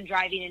drive. We've been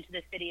driving into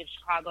the city of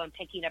Chicago and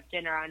picking up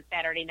dinner on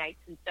Saturday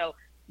nights, and so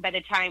by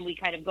the time we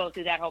kind of go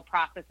through that whole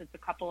process, it's a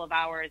couple of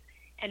hours.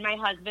 And my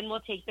husband will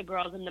take the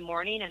girls in the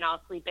morning, and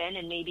I'll sleep in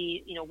and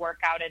maybe,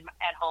 work out at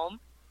home.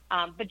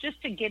 But just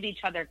to give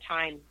each other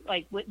time,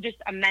 just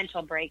a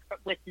mental break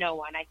with no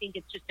one. I think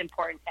it's just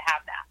important to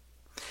have that.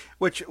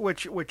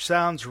 Which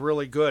sounds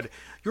really good.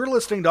 You're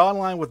listening to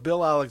Online with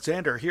Bill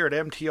Alexander here at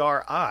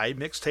MTRI,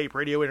 Mixtape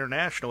Radio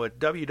International, at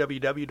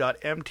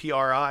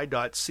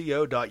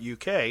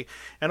www.mtri.co.uk,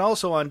 and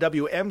also on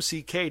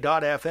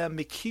WMCK.FM,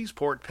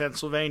 McKeesport,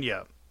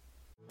 Pennsylvania.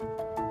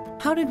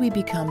 How did we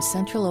become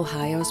Central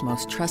Ohio's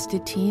most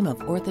trusted team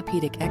of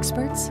orthopedic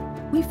experts?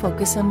 We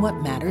focus on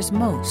what matters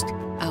most,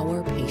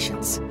 our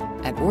patients.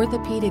 At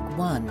Orthopedic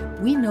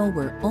One, we know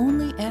we're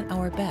only at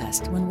our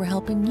best when we're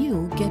helping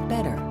you get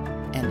better.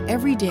 And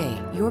every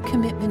day, your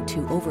commitment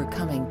to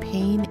overcoming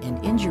pain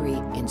and injury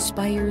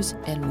inspires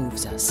and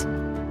moves us.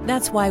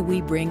 That's why we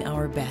bring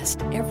our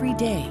best every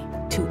day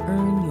to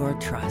earn your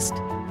trust.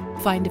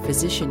 Find a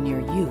physician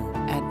near you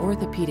at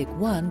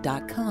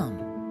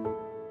orthopedic1.com.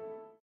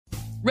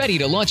 Ready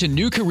to launch a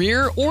new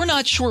career or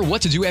not sure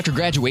what to do after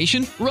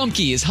graduation?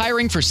 Rumpke is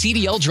hiring for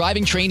CDL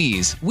driving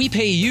trainees. We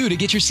pay you to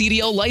get your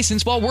CDL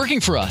license while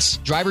working for us.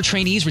 Driver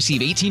trainees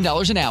receive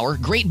 $18 an hour,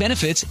 great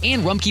benefits,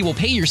 and Rumpke will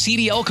pay your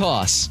CDL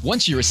costs.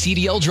 Once you're a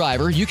CDL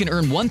driver, you can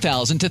earn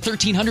 $1,000 to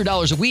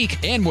 $1,300 a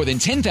week and more than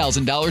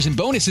 $10,000 in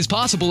bonuses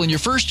possible in your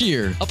first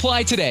year.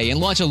 Apply today and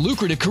launch a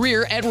lucrative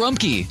career at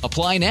Rumpke.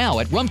 Apply now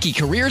at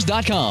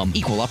rumpkecareers.com.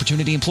 Equal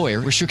opportunity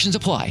employer. Restrictions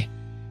apply.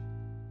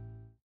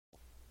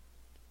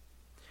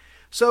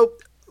 So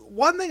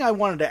one thing I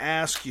wanted to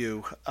ask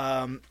you,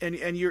 and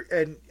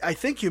I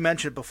think you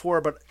mentioned it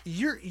before, but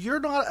you're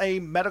not a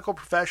medical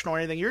professional or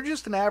anything. You're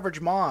just an average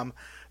mom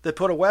that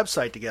put a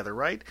website together,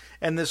 right?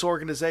 And this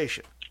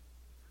organization.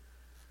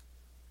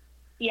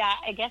 Yeah,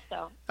 I guess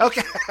so.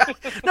 Okay.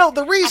 No,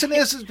 the reason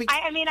is because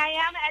I mean, I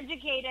am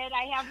educated.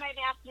 I have my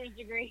master's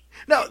degree.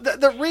 No,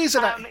 the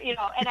reason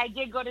and I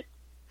did go to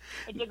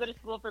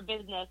school for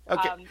business,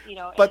 okay.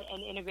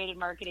 And integrated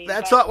marketing.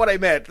 That's not what I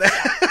meant. Yeah.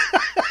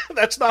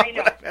 That's not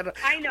what I meant.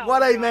 I know.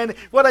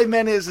 What I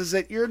meant is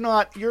that you're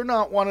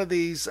not one of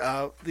these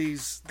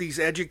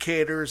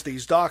educators,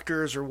 these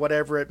doctors, or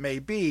whatever it may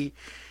be,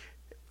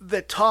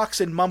 that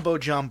talks in mumbo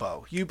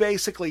jumbo. You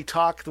basically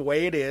talk the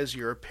way it is.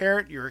 You're a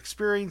parent, you're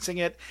experiencing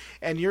it,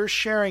 and you're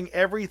sharing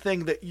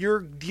everything that you're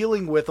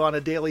dealing with on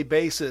a daily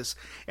basis,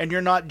 and you're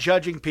not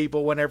judging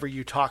people whenever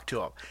you talk to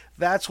them.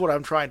 That's what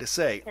I'm trying to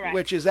say. Correct.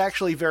 Which is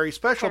actually very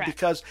special. Correct.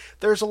 Because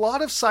there's a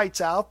lot of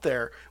sites out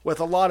there with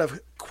a lot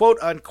of quote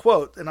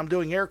unquote, and I'm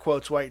doing air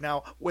quotes right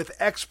now, with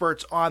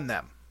experts on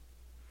them.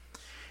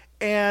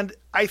 And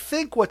I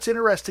think what's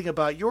interesting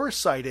about your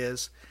site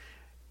is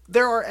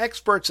there are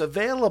experts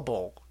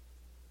available,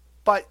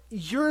 but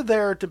you're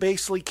there to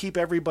basically keep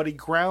everybody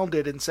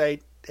grounded and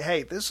say,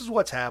 hey, this is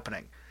what's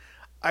happening.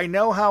 I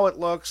know how it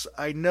looks.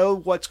 I know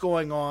what's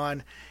going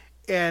on.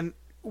 And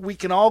we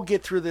can all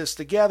get through this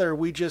together.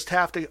 We just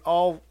have to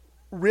all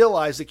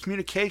realize that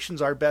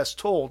communication's our best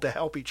tool to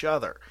help each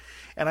other.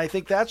 And I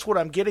think that's what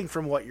I'm getting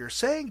from what you're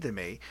saying to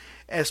me,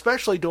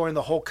 especially during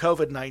the whole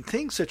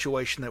COVID-19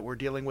 situation that we're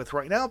dealing with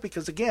right now,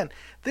 because, again,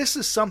 this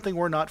is something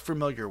we're not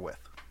familiar with.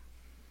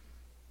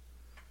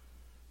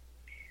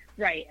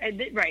 Right.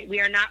 We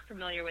are not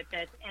familiar with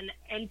this,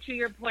 and to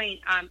your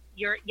point,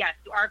 you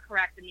are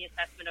correct in the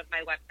assessment of my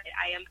website.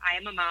 I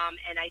am a mom,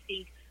 and I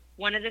think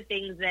one of the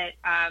things that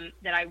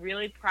I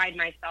really pride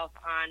myself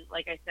on,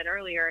 like I said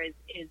earlier,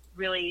 is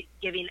really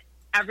giving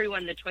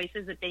everyone the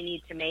choices that they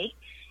need to make,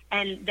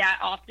 and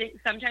that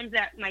sometimes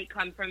that might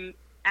come from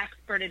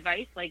expert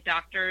advice like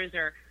doctors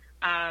or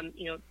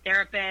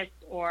therapists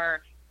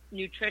or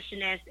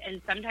nutritionists,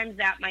 and sometimes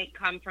that might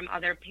come from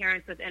other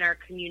parents within our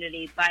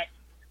community, but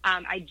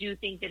I do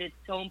think that it's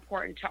so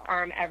important to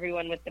arm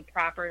everyone with the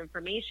proper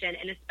information,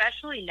 and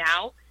especially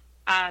now,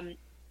 a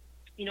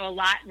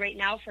lot right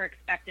now for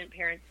expectant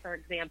parents, for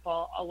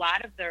example, a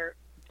lot of their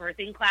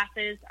birthing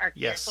classes are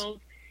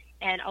canceled,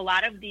 and a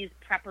lot of these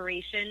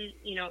preparation,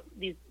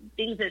 these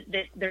things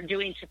that they're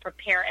doing to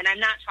prepare, and I'm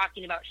not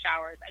talking about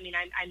showers. I mean,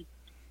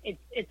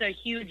 it's a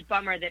huge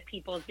bummer that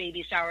people's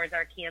baby showers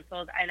are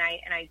canceled, and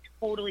I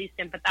totally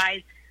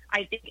sympathize.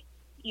 I think,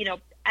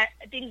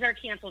 things are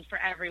canceled for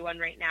everyone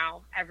right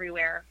now,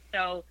 everywhere.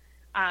 So,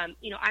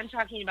 I'm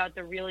talking about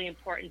the really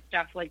important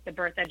stuff like the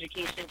birth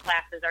education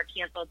classes are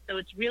canceled. So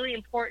it's really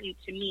important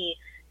to me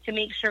to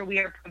make sure we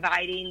are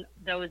providing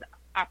those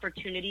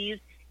opportunities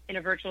in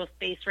a virtual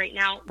space right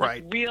now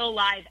with real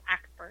live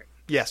experts.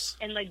 Yes.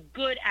 And like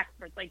good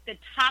experts, like the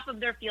top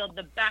of their field,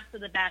 the best of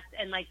the best.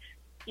 And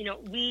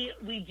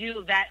we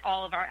do vet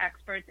all of our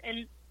experts.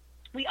 And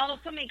we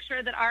also make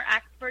sure that our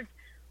experts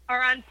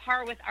are on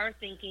par with our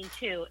thinking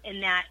too,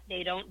 in that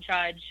they don't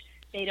judge.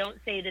 They don't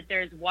say that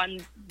there's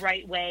one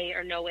right way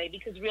or no way,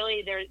 because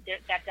really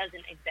that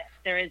doesn't exist.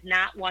 There is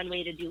not one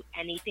way to do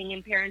anything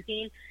in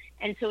parenting.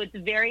 And so it's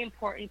very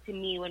important to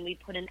me when we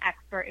put an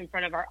expert in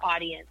front of our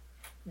audience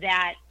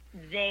that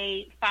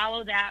they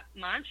follow that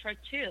mantra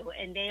too,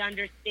 and they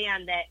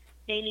understand that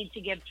they need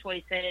to give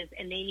choices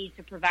and they need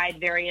to provide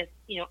various,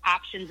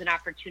 options and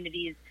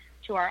opportunities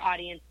to our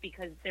audience,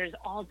 because there's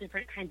all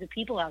different kinds of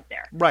people out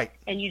there. Right.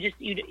 And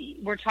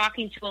we're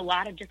talking to a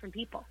lot of different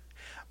people.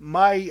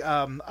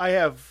 I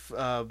have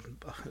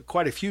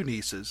quite a few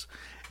nieces,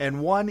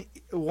 and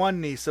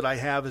one niece that I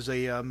have is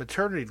a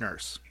maternity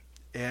nurse,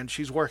 and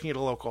she's working at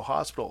a local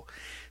hospital.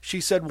 She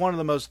said one of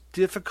the most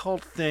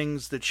difficult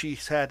things that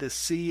she's had to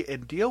see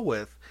and deal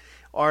with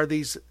are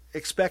these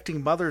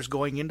expecting mothers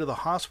going into the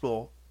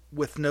hospital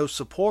with no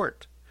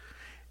support.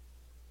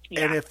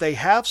 Yeah. And if they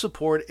have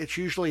support, it's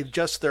usually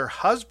just their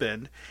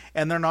husband,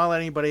 and they're not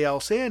letting anybody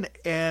else in.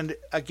 And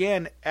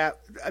again,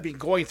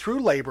 going through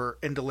labor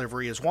and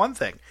delivery is one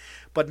thing,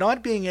 but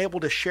not being able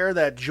to share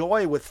that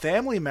joy with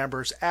family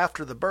members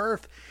after the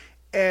birth,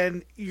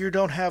 and you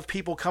don't have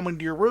people coming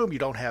to your room. You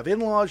don't have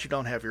in-laws. You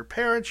don't have your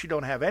parents. You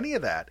don't have any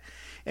of that.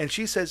 And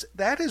she says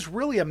that is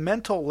really a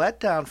mental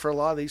letdown for a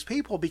lot of these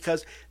people,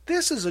 because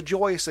this is a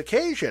joyous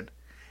occasion.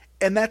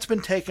 and that's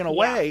been taken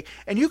away.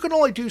 And you can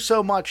only do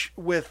so much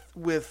with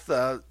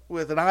an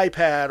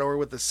iPad or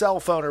with a cell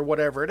phone or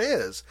whatever it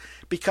is,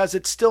 because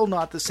it's still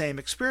not the same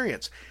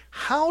experience.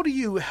 How do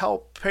you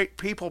help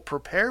people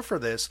prepare for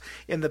this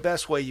in the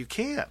best way you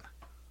can?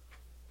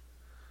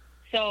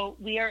 So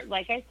we are,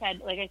 like I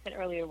said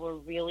earlier, we're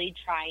really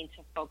trying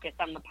to focus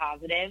on the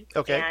positive.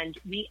 Okay. And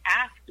we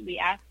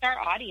asked our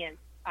audience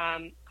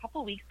a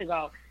couple weeks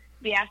ago.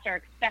 We asked our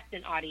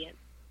expectant audience,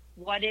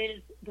 what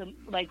is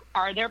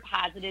are there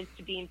positives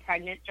to being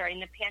pregnant during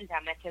the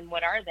pandemic, and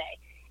what are they?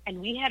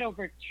 And we had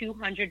over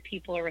 200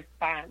 people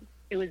respond.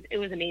 It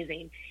was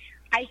amazing.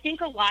 I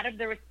think a lot of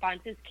the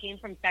responses came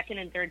from second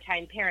and third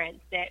time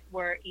parents that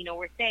were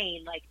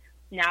saying, like,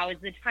 now is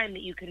the time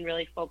that you can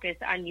really focus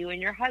on you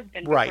and your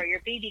husband before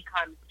your baby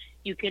comes.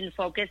 You can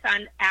focus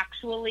on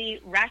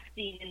actually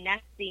resting and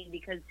nesting,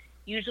 because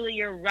usually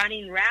you're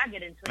running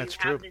ragged until you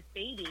have this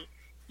baby.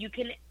 You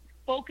can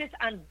focus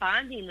on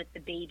bonding with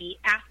the baby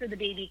after the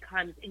baby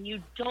comes, and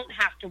you don't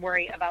have to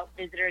worry about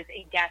visitors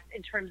and guests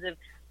in terms of,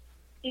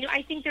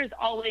 I think there's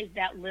always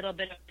that little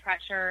bit of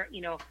pressure,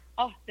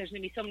 there's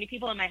going to be so many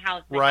people in my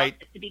house. My house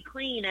has to be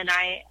clean. And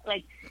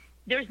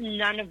there's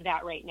none of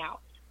that right now.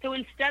 So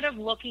instead of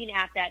looking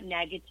at that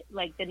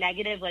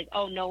negative,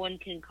 oh, no one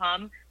can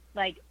come,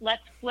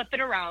 let's flip it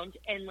around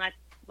and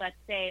let's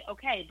say,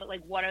 okay, but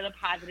what are the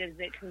positives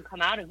that can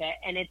come out of it?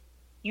 And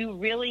you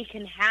really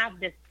can have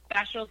this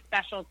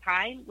special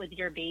time with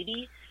your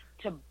baby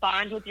to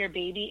bond with your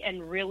baby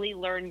and really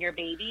learn your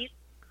baby.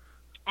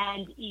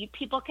 And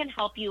people can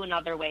help you in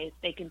other ways.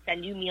 They can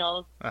send you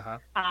meals.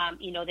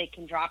 They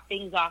can drop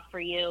things off for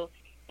you.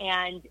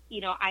 And,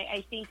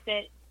 I think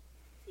that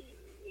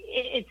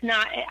it's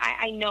not,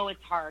 I know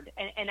it's hard,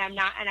 and I'm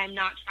not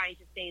trying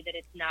to say that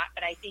it's not,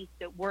 but I think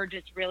that we're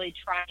just really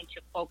trying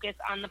to focus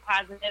on the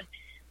positive,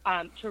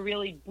 to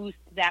really boost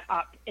that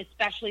up,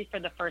 especially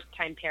for the first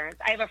time parents.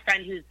 I have a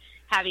friend who's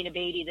having a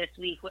baby this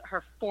week with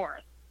her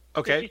fourth.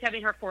 Okay. So she's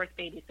having her fourth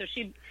baby. So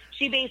she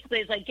basically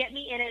is like, get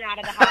me in and out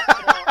of the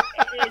hospital.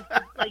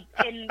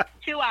 It's in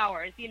 2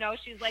 hours,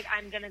 she's like,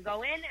 I'm going to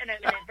go in and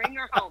I'm going to bring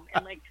her home.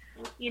 And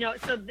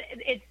so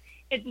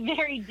it's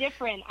very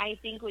different, I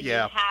think, when you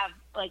have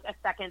a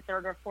second,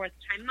 third, or fourth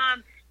time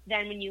mom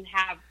than when you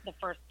have the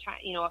first time,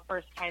 a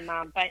first time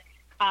mom. But,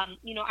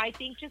 I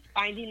think just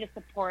finding the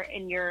support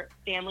in your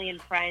family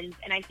and friends.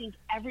 And I think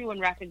everyone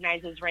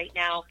recognizes right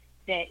now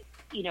that,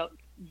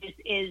 this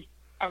is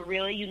a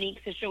really unique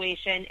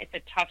situation. It's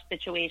a tough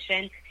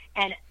situation.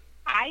 And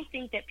I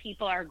think that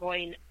people are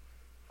going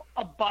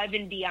above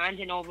and beyond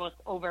and almost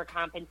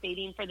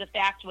overcompensating for the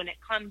fact when it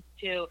comes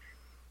to,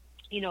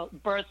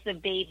 births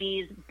of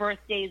babies,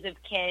 birthdays of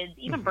kids,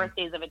 even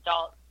birthdays of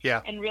adults,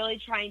 and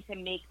really trying to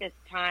make this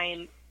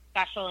time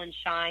special and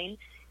shine.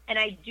 And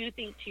I do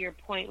think, to your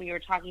point when you were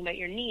talking about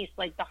your niece,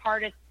 the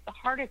hardest,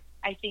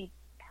 I think,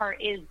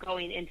 part is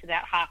going into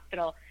that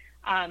hospital.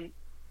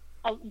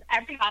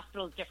 Every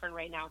hospital is different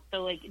right now.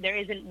 So there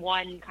isn't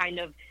one kind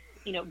of,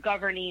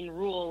 governing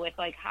rule with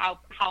how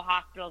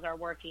hospitals are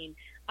working.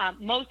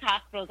 Most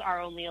hospitals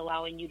are only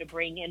allowing you to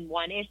bring in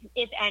one,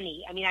 if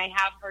any. I mean, I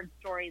have heard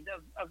stories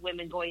of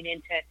women going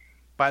in to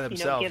by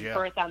themselves, give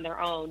birth on their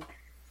own.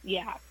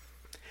 Yeah.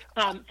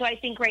 So I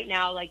think right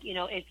now,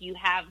 if you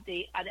have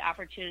the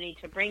opportunity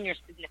to bring your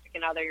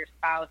significant other, your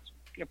spouse,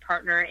 your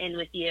partner in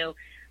with you,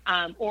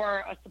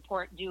 or a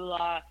support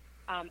doula,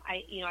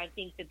 I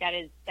think that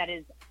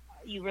is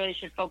you really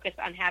should focus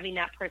on having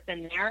that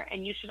person there,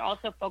 and you should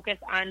also focus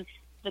on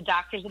the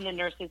doctors and the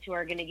nurses who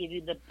are going to give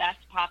you the best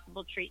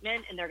possible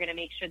treatment, and they're going to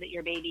make sure that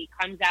your baby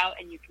comes out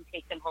and you can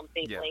take them home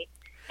safely.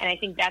 Yeah. And I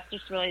think that's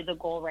just really the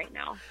goal right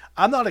now.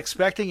 I'm not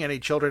expecting any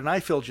children, and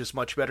I feel just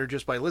much better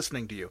just by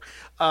listening to you,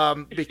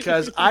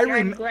 because I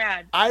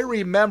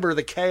remember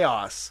the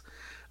chaos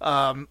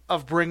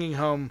of bringing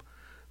home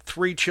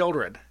 3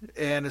 children,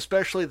 and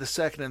especially the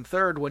second and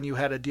third when you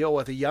had to deal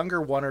with a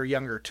younger one or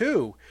younger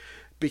two,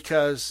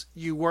 because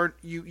you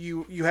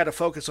had to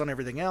focus on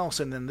everything else.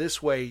 And then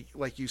this way,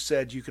 like you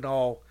said, you can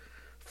all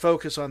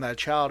focus on that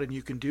child, and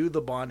you can do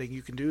the bonding,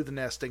 you can do the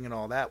nesting and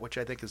all that, which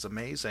I think is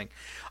amazing.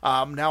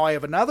 Now I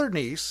have another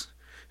niece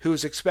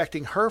who's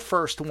expecting her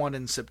first one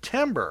in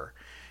September,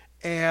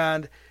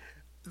 and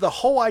the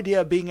whole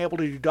idea of being able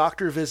to do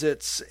doctor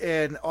visits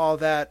and all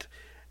that,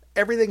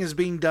 everything is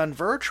being done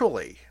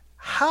virtually.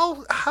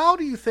 How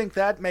do you think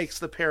that makes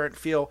the parent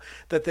feel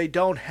that they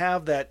don't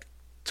have that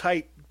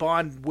tight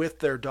bond with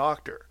their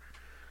doctor?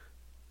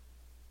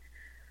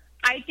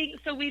 I think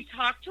so. We've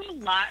talked to a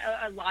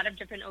lot of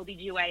different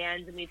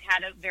OBGYNs, and we've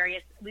had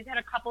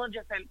a couple of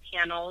different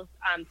panels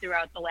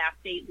throughout the last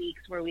 8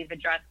 weeks where we've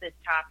addressed this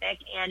topic.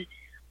 And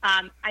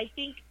I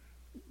think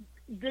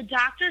the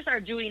doctors are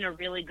doing a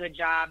really good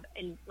job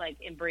in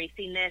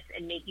embracing this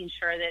and making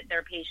sure that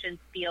their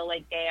patients feel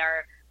like they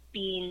are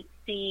being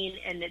seen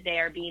and that they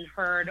are being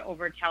heard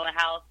over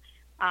telehealth.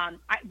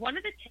 One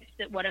of the tips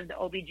that one of the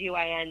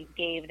OBGYNs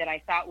gave that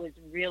I thought was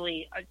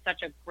really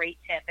such a great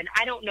tip, and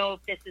I don't know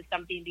if this is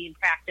something being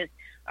practiced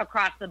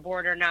across the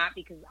board or not,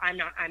 because I'm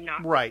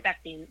not right.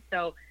 expecting.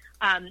 So,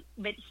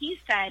 but he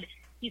said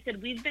he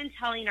said, we've been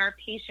telling our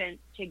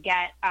patients to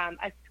get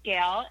a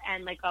scale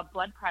and like a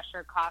blood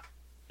pressure cuff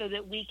so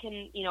that we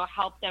can,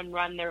 help them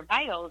run their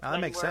vitals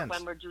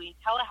when we're doing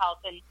telehealth.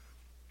 And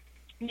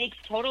makes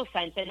total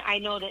sense. And I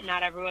know that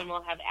not everyone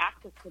will have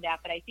access to that,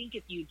 but I think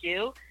if you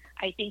do,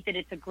 I think that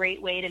it's a great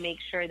way to make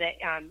sure that,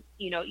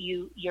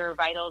 your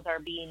vitals are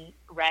being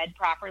read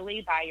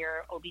properly by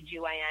your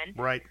OBGYN.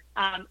 Right.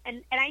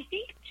 And I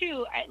think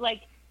too,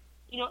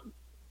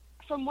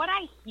 from what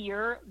I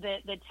hear,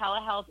 the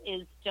telehealth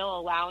is still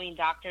allowing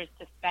doctors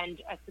to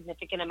spend a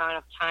significant amount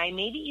of time,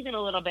 maybe even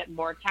a little bit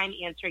more time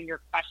answering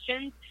your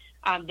questions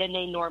than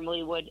they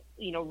normally would,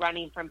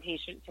 running from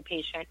patient to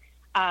patient.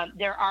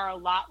 There are a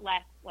lot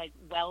less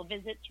well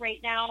visits right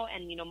now.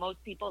 And,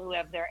 most people who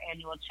have their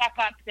annual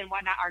checkups and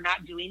whatnot are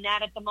not doing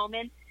that at the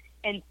moment.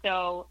 And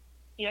so,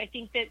 I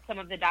think that some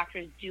of the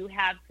doctors do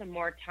have some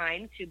more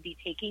time to be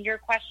taking your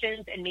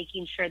questions and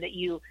making sure that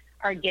you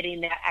are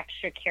getting that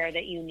extra care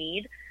that you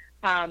need.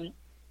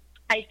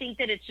 I think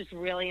that it's just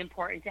really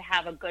important to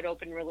have a good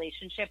open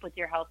relationship with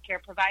your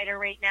healthcare provider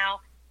right now,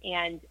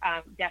 and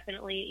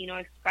definitely,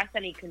 express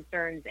any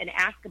concerns and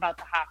ask about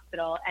the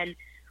hospital. And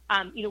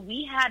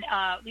we had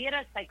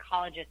a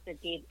psychologist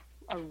that gave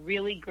a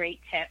really great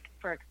tip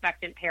for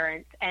expectant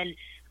parents, and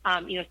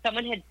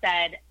someone had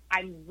said,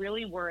 I'm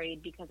really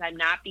worried because I'm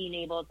not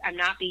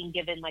being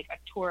given like a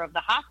tour of the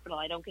hospital.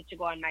 I don't get to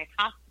go on my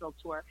hospital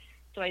tour,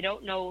 so I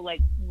don't know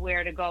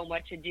where to go and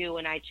what to do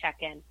when I check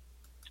in.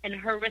 And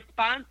her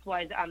response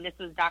was, this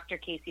was Dr.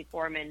 Casey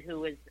Foreman, who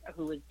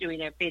was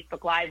doing a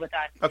Facebook Live with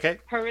us. Okay.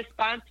 Her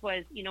response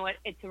was, you know what,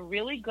 it's a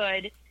really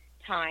good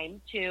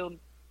time to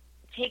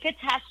take a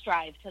test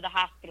drive to the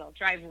hospital,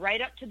 drive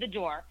right up to the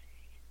door,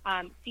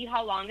 see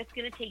how long it's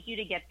going to take you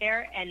to get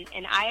there. And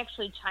I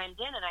actually chimed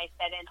in and I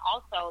said, and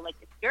also,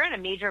 if you're in a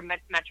major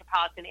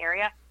metropolitan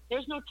area,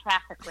 there's no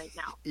traffic right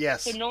now.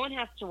 Yes. So no one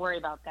has to worry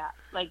about that.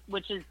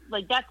 Which is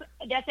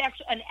that's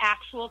actually an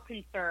actual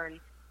concern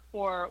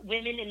for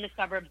women in the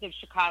suburbs of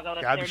Chicago.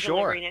 If they're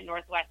delivering at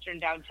Northwestern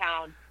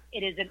downtown,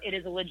 it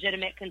is a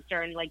legitimate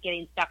concern, like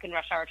getting stuck in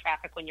rush hour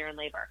traffic when you're in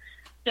labor.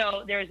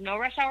 So there's no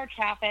rush hour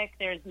traffic.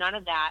 There's none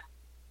of that.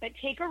 But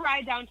take a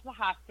ride down to the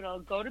hospital,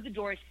 go to the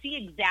door, see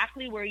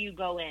exactly where you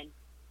go in,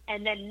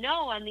 and then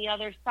know on the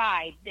other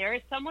side there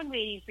is someone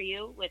waiting for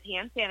you with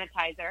hand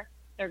sanitizer.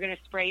 They're going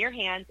to spray your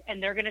hands,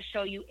 and they're going to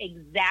show you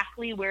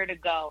exactly where to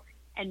go.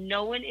 And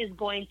no one is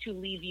going to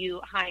leave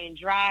you high and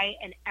dry,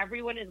 and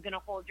everyone is going to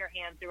hold your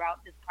hand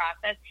throughout this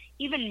process,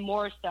 even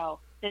more so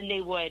than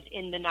they would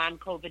in the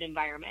non-COVID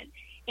environment.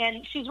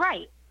 And she's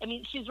right.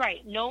 She's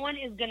right. No one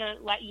is going to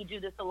let you do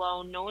this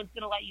alone. No one's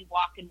going to let you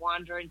walk and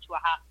wander into a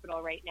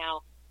hospital right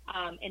now.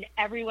 And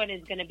everyone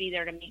is going to be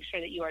there to make sure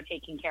that you are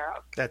taken care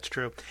of. That's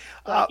true.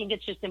 So I think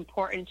it's just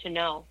important to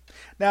know.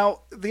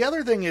 Now, the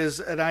other thing is,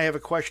 and I have a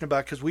question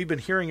about, because we've been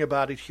hearing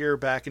about it here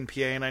back in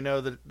PA, and I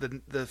know that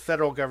the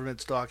federal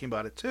government's talking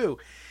about it too,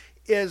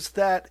 is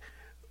that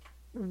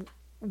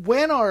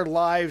when our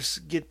lives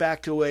get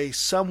back to a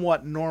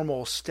somewhat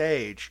normal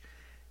stage,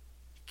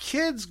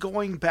 kids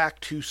going back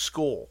to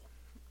school,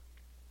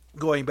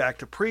 going back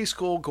to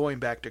preschool, going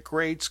back to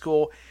grade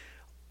school,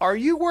 are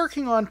you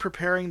working on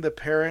preparing the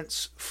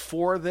parents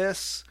for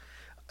this,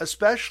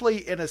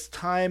 especially in a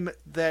time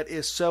that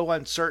is so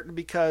uncertain,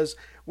 because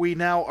we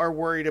now are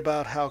worried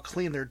about how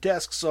clean their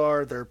desks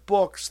are, their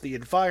books, the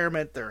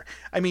environment,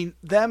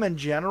 them in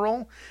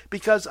general?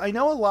 Because I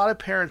know a lot of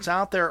parents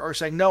out there are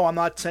saying, no, I'm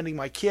not sending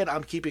my kid.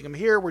 I'm keeping him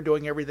here. We're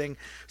doing everything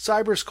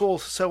cyber school,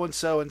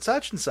 so-and-so and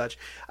such and such.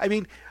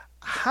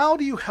 How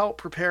do you help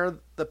prepare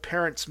the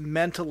parents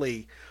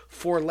mentally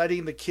for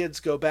letting the kids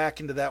go back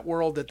into that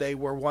world that they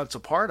were once a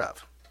part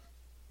of?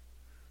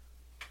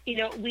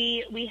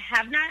 We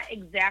have not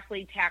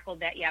exactly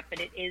tackled that yet, but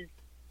it is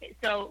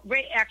so.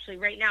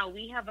 Right now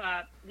we have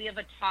a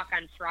talk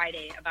on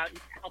Friday about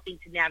helping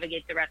to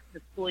navigate the rest of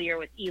the school year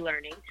with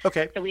e-learning.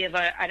 Okay. So we have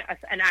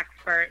an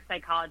expert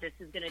psychologist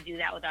who's going to do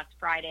that with us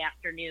Friday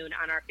afternoon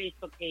on our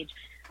Facebook page.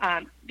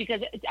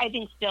 Because I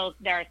think still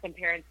there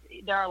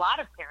are a lot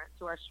of parents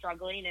who are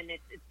struggling, and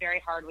it's very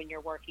hard when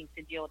you're working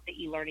to deal with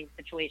the e-learning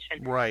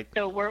situation. Right.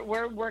 So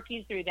we're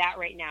working through that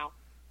right now.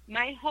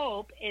 My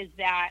hope is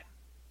that,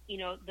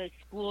 the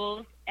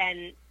schools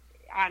and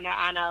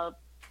on a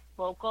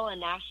local and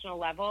national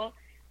level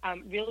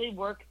really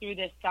work through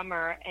this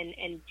summer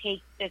and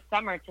take this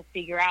summer to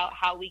figure out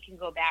how we can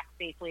go back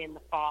safely in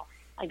the fall.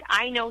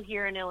 I know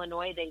here in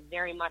Illinois, they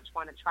very much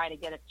want to try to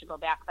get us to go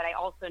back, but I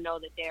also know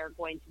that they're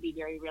going to be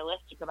very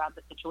realistic about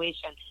the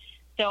situation.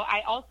 So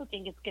I also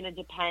think it's going to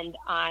depend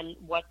on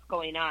what's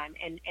going on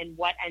and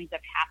what ends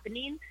up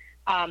happening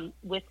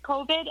with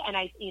COVID. And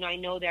I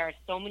know there are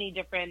so many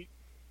different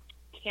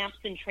camps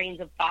and trains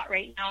of thought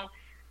right now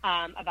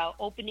about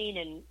opening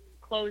and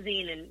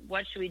closing and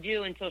what should we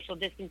do and social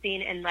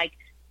distancing. And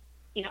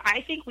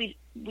I think we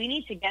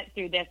need to get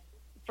through this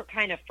for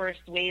kind of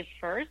first wave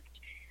first.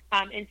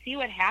 And see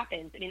what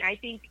happens. I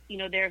think,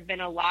 there have been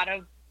a lot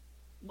of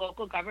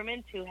local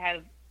governments who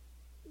have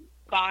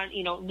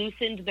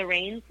loosened the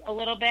reins a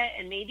little bit,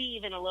 and maybe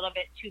even a little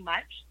bit too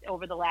much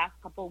over the last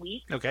couple of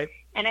weeks. Okay.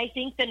 And I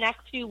think the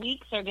next few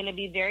weeks are going to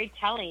be very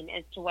telling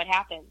as to what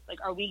happens. Like,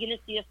 are we going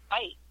to see a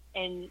spike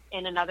in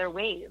another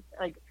wave?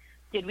 Like,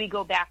 did we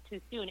go back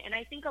too soon? And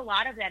I think a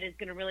lot of that is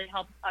going to really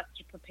help us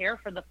to prepare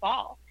for the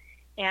fall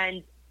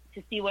and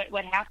to see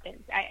what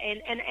happens.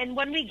 And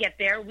when we get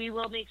there, we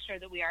will make sure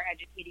that we are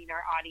educating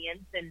our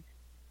audience, and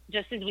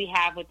just as we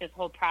have with this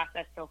whole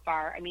process so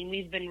far. I mean,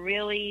 we've been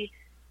really,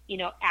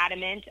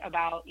 adamant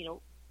about,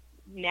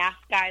 mask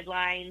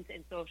guidelines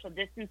and social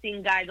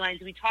distancing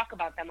guidelines. We talk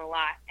about them a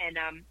lot, and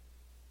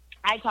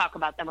I talk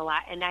about them a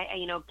lot. And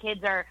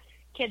kids are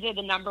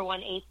the number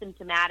one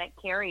asymptomatic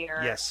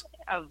carrier yes.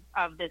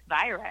 of this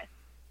virus.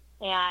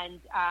 And,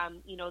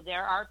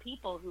 there are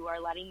people who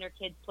are letting their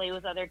kids play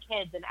with other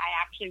kids. And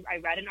I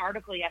read an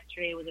article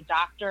yesterday with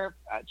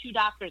two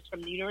doctors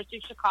from the University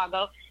of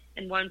Chicago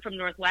and one from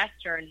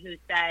Northwestern, who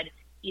said,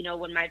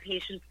 when my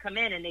patients come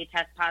in and they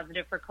test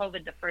positive for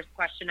COVID, the first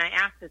question I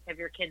ask is, have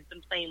your kids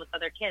been playing with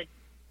other kids?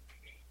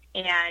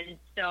 And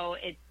so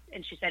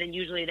and she said, and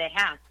usually they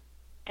have.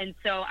 And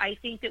so I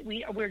think that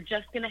we're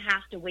just going to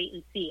have to wait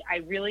and see. I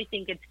really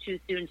think it's too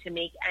soon to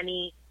make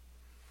any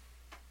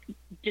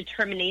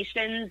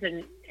determinations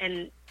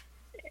and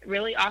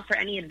really offer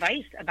any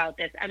advice about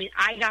this. I mean,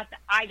 I got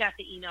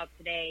the email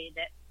today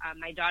that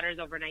my daughter's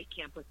overnight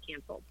camp was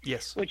canceled.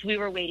 Yes. Which we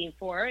were waiting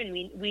for, and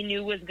we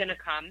knew was going to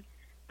come.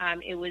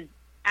 It was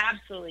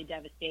absolutely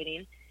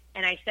devastating.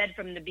 And I said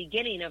from the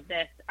beginning of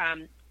this,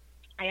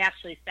 I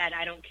actually said,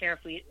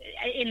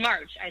 in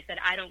March, I said,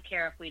 I don't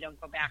care if we don't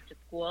go back to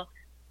school.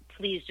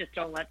 Please just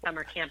don't let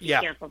summer camp be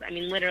canceled. I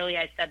mean, literally,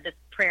 I said this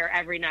prayer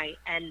every night.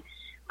 And,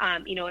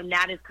 and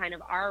that is kind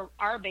of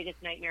our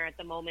biggest nightmare at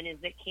the moment, is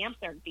that camps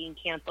are being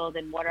canceled,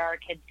 and what are our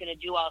kids going to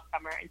do all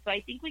summer? And so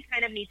I think we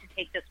kind of need to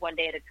take this one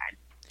day at a time,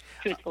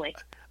 truthfully.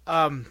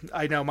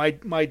 I know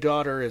my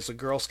daughter is a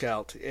Girl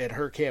Scout, and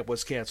her camp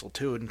was canceled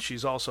too, and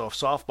she's also a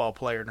softball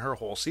player, and her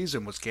whole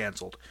season was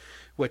canceled,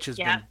 which has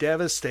been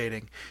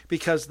devastating,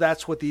 because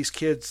that's what these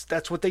kids,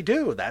 that's what they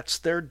do. That's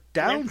their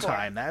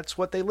downtime. That's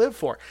what they live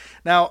for.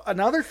 Now,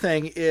 another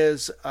thing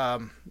is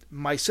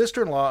my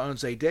sister-in-law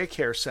owns a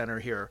daycare center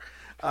here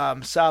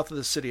south of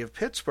the city of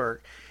Pittsburgh,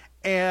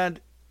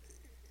 and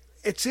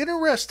it's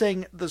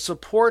interesting the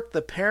support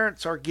the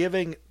parents are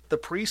giving the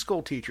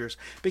preschool teachers,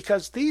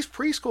 because these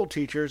preschool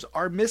teachers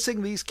are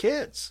missing these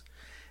kids,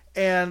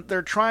 and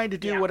they're trying to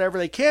do whatever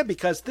they can,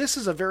 because this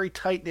is a very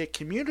tight-knit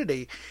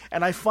community.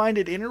 And I find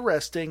it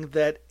interesting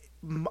that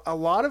a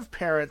lot of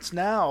parents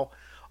now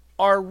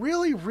are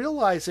really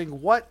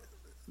realizing what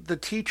the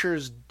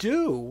teachers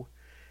do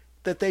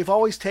that they've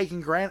always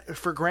taken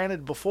for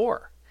granted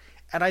before.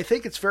 And I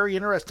think it's very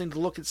interesting to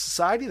look at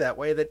society that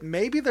way, that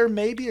maybe there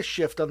may be a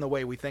shift on the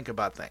way we think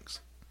about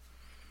things.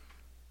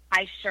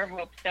 I sure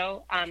hope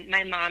so.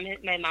 My mom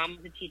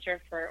was a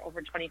teacher for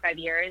over 25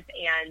 years,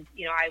 and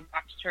I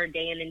watched her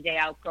day in and day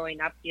out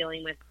growing up,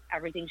 dealing with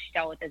everything she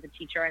dealt with as a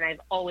teacher. And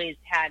I've always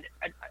had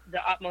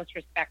the utmost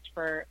respect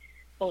for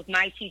both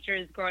my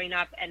teachers growing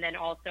up, and then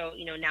also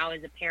now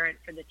as a parent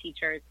for the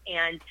teachers.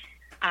 And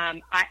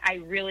I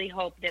really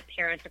hope that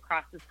parents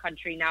across this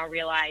country now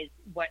realize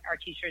what our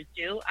teachers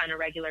do on a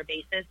regular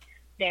basis.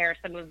 They are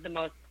some of the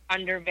most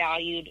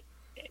undervalued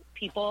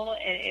people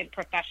in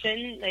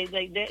profession.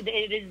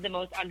 It is the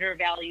most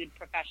undervalued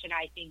profession,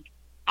 I think,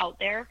 out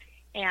there.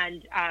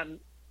 And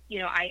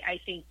I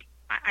think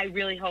I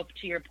really hope,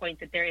 to your point,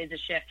 that there is a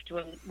shift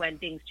when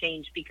things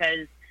change,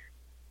 because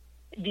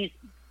the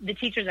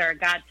teachers are a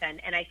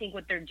godsend. And I think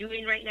what they're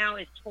doing right now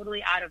is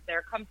totally out of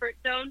their comfort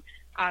zone.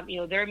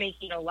 They're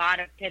making a lot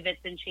of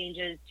pivots and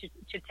changes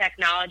to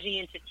technology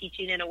and to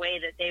teaching in a way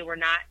that they were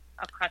not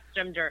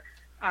accustomed or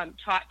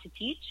taught to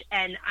teach,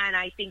 and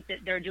I think that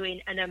they're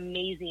doing an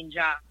amazing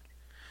job.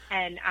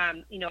 And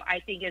I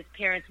think as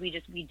parents,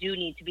 we do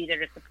need to be there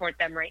to support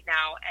them right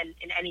now, and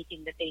in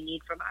anything that they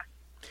need from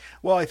us.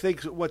 Well, I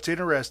think what's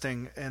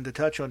interesting, and to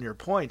touch on your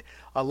point,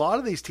 a lot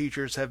of these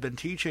teachers have been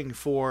teaching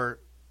for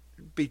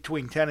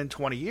between 10 and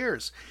 20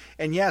 years.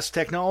 And yes,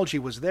 technology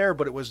was there,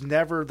 but it was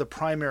never the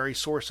primary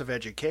source of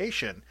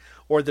education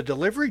or the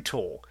delivery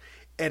tool.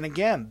 And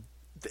again,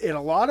 in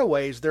a lot of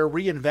ways, they're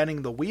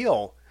reinventing the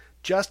wheel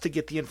just to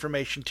get the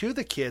information to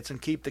the kids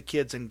and keep the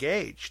kids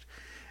engaged.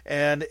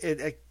 And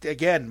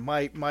again,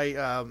 my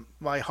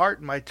heart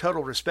and my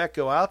total respect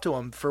go out to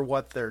them for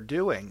what they're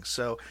doing.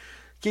 So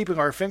keeping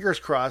our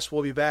fingers crossed,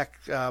 we'll be back.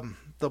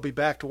 They'll be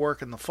back to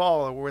work in the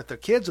fall, or with their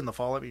kids in the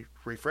fall. Let me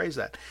rephrase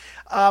that.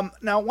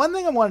 Now, one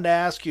thing I wanted to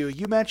ask you,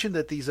 you mentioned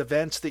that these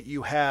events that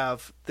you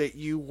have, that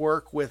you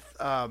work with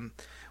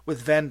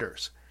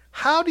vendors.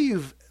 How do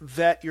you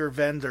vet your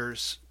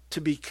vendors to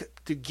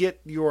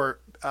get your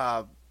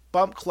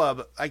Bump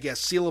Club, I guess,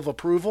 seal of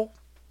approval?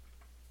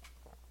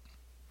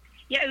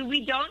 Yeah,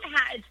 we don't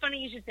have. It's funny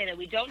you should say that.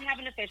 We don't have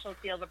an official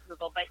seal of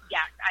approval, but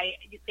yes,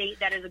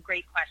 that is a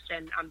great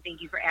question.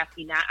 Thank you for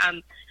asking that.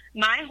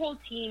 My whole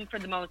team, for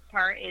the most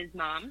part, is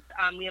moms.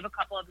 We have a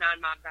couple of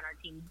non-moms on our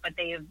team, but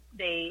they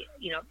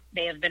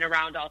have been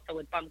around also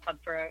with Bump Club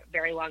for a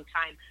very long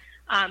time.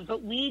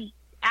 But we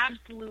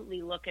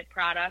absolutely look at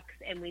products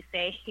and we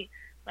say,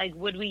 like,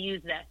 would we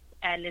use this?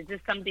 And is this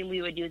something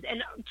we would use?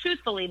 And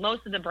truthfully,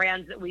 most of the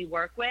brands that we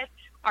work with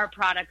are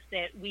products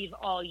that we've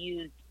all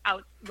used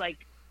out, like,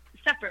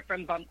 separate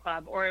from Bump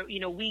Club, or, you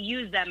know, we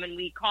use them and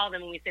we call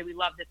them and we say, we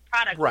love this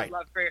product. Right. We'd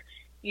love for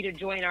you to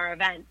join our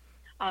event.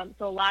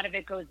 So a lot of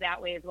it goes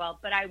that way as well.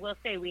 But I will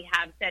say we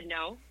have said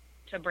no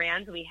to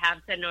brands. We have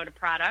said no to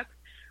products.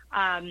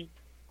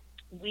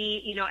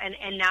 We, you know,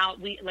 and now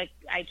we, like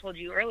I told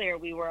you earlier,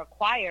 we were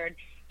acquired,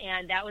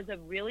 and that was a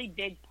really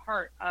big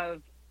part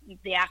of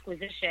the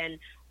acquisition.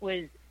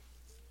 Was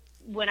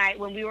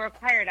when we were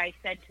acquired, I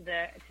said to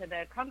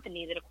the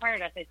company that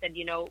acquired us, I said,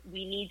 you know,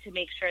 we need to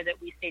make sure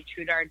that we stay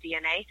true to our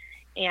DNA,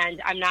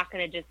 and I'm not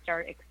going to just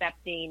start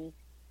accepting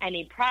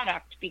any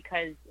product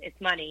because it's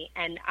money,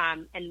 and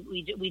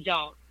we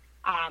don't.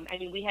 I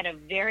mean, we had a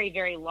very,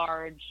 very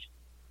large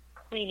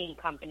cleaning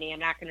company, I'm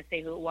not going to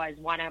say who it was,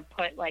 want to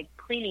put like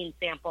cleaning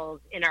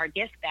samples in our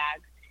gift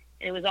bags,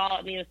 and it was all,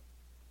 I mean, it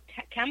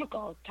was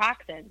chemicals,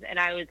 toxins, and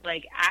I was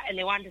like, and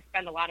they wanted to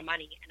spend a lot of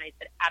money, and I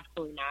said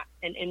absolutely not,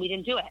 and we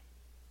didn't do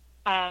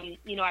it.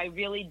 You know, I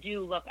really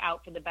do look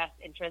out for the best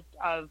interest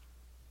of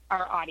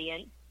our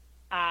audience.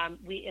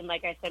 And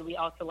like I said, we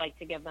also like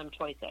to give them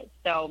choices.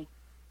 So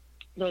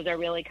those are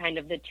really kind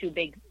of the two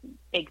big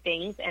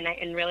things.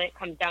 And really it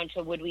comes down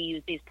to, would we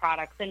use these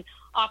products? And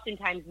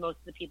oftentimes most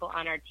of the people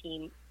on our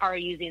team are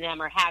using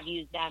them or have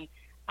used them.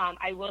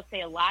 I will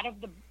say a lot of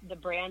the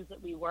brands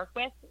that we work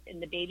with in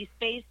the baby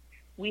space,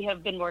 we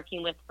have been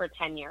working with for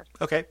 10 years.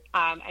 Okay.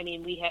 I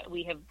mean,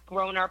 we have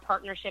grown our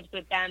partnerships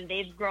with them.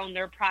 They've grown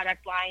their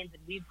product lines,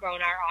 and we've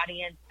grown our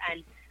audience.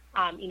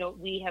 And, you know,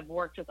 we have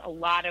worked with a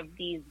lot of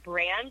these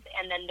brands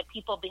and then the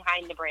people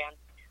behind the brands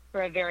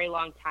for a very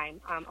long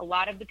time. A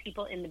lot of the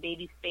people in the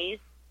baby space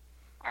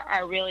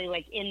are really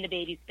like in the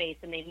baby space,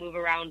 and they move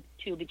around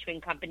too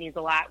between companies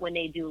a lot when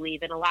they do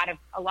leave. And a lot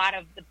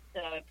of the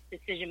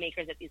decision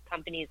makers at these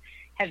companies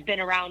have been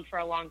around for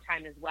a long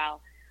time as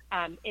well.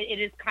 It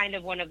is kind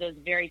of one of those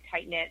very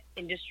tight-knit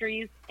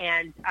industries.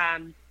 And,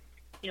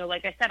 you know,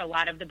 like I said, a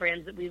lot of the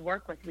brands that we've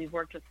worked with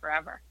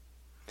forever.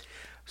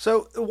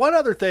 So one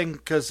other thing,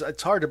 because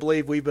it's hard to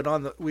believe we've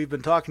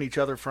been talking to each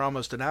other for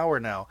almost an hour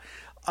now.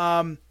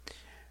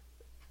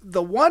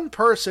 The one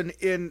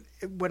person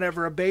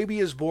whenever a baby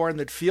is born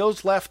that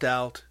feels left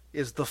out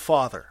is the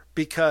father,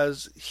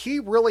 because he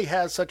really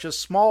has such a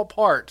small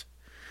part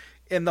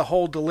in the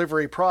whole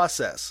delivery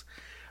process.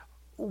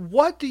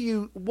 What do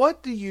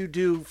you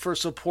do for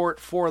support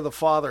for the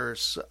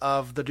fathers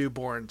of the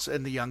newborns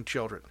and the young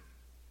children?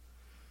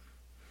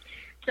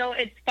 So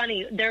it's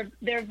funny. There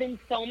have been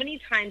so many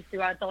times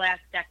throughout the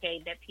last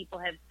decade that people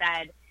have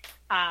said,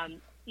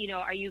 you know,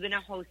 are you going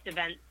to host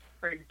events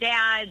for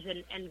dads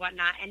and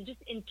whatnot? And just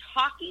in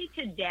talking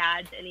to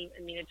dads, and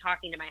in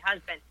talking to my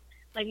husband,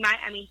 like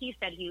he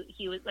said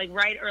he was like,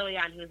 right early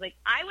on, he was like,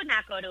 I would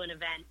not go to an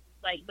event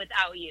like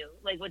without you,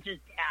 like with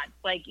just dad,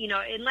 like, you know,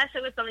 unless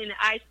it was something that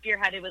I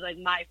spearheaded with like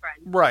my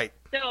friends. Right.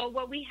 So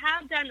what we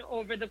have done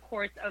over the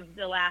course of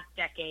the last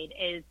decade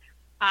is,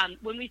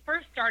 when we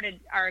first started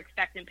our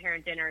expectant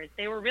parent dinners,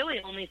 they were really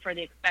only for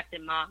the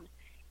expectant moms.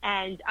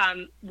 And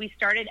we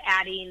started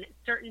adding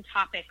certain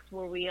topics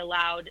where we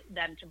allowed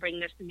them to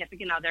bring their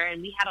significant other,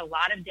 and we had a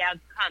lot of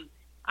dads come.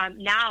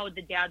 Now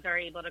the dads are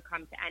able to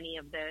come to any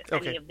of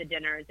the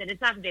dinners, and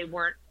it's not that they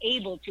weren't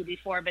able to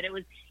before, but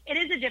it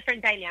is a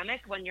different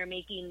dynamic when you're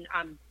making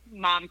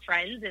mom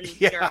friends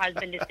and your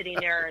husband is sitting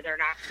there or they're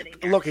not sitting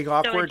there, looking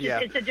awkward. So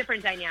it's a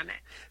different dynamic.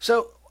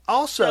 So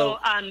also,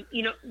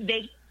 you know,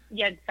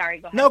 sorry,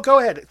 go ahead. No, go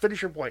ahead.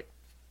 Finish your point.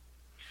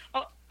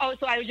 Oh,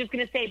 so I was just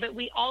going to say, but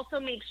we also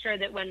make sure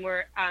that when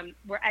we're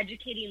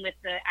educating with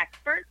the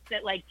experts,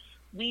 that like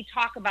we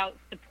talk about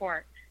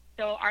support.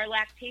 So our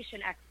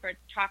lactation experts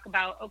talk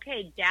about,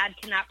 okay, dad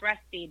cannot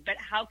breastfeed, but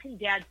how can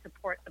dad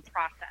support the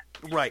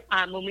process? Right.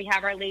 When we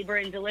have our labor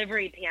and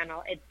delivery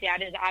panel,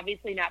 dad is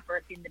obviously not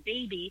birthing the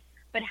baby,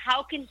 but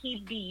how can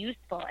he be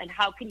useful and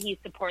how can he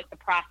support the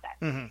process?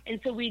 Mm-hmm.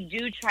 And so we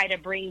do try to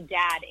bring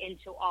dad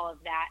into all of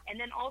that, and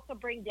then also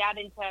bring dad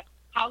into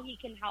how he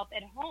can help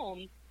at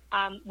home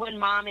when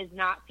mom is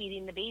not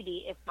feeding the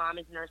baby, if mom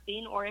is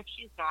nursing or if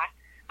she's not.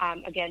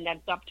 Again,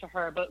 that's up to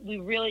her. But we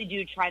really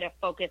do try to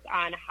focus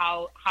on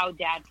how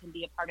dad can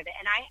be a part of it.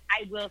 And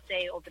I will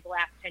say over the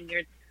last 10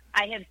 years,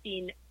 I have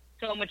seen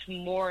so much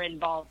more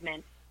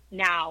involvement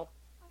now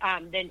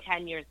than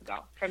 10 years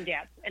ago from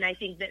dads. And I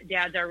think that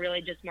dads are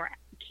really just more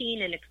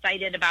keen and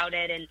excited about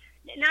it. And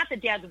not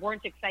that dads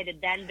weren't excited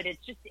then, but it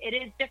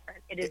is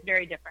different. It is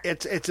very different.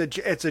 It's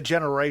a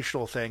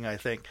generational thing, I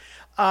think.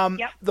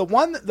 Yep. The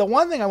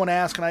one thing I want to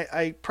ask, and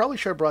I probably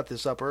should have brought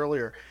this up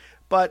earlier,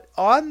 but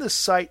on the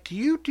site, do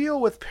you deal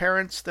with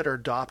parents that are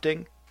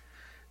adopting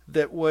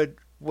that would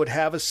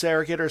have a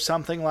surrogate or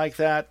something like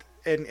that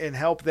and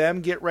help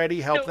them get ready,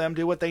 help them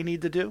do what they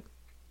need to do?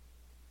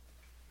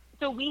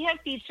 So we have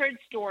featured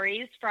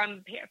stories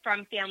from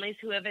families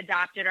who have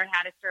adopted or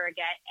had a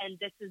surrogate, and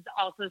this is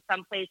also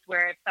someplace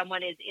where if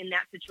someone is in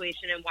that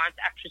situation and wants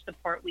extra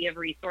support, we have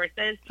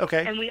resources.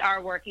 Okay. And we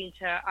are working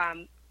to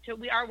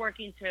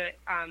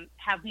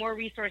have more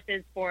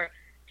resources for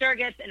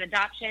surrogates and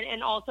adoption,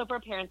 and also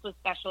for parents with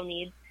special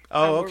needs.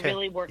 We're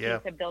really working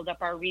to build up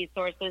our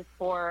resources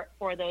for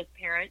those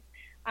parents.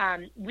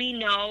 We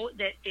know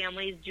that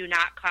families do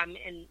not come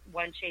in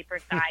one shape or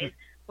size.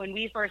 When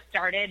we first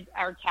started,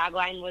 our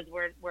tagline was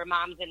we're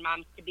moms and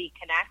moms to be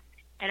connect.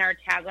 And our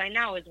tagline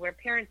now is we're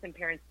parents and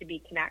parents to be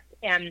connect.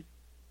 And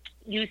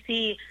you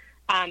see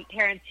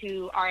parents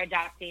who are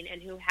adopting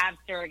and who have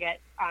surrogates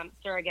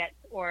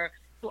or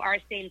who are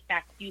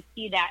same-sex. You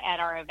see that at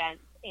our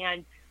events.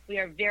 And we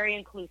are very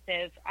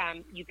inclusive.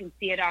 You can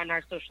see it on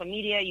our social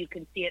media. You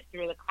can see it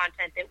through the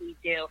content that we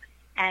do.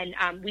 And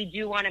we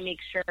do want to make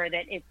sure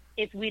that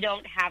if we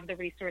don't have the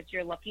resource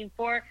you're looking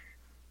for,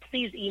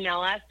 please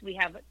email us. We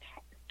have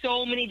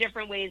so many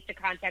different ways to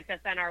contact us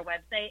on our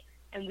website,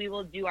 and we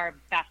will do our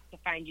best to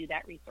find you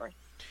that resource.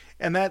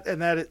 And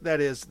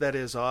that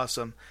is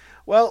awesome.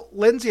 Well,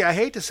 Lindsay, I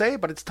hate to say it,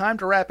 but it's time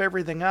to wrap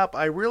everything up.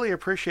 I really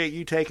appreciate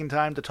you taking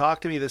time to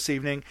talk to me this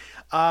evening.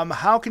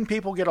 How can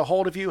people get a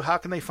hold of you? How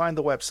can they find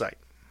the website?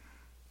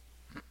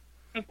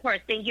 Of course.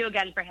 Thank you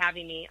again for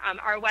having me.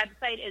 Our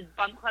website is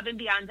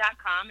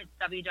bumpclubandbeyond.com. It's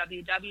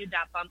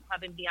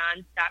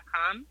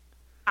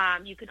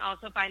www.bumpclubandbeyond.com. You can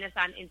also find us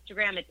on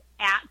Instagram. It's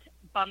at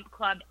Bump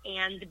Club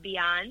and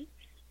Beyond.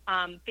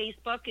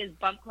 Facebook is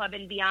Bump Club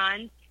and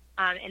Beyond.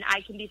 And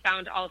I can be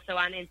found also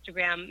on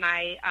Instagram.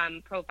 My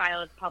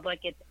profile is public.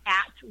 It's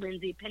at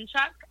Lindsay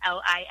Pinchuk,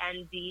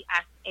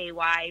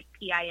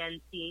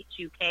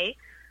 LindsayPinchuk.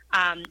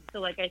 So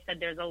like I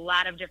said, there's a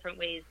lot of different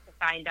ways to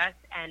find us,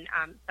 and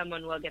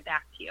someone will get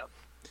back to you.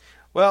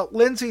 Well,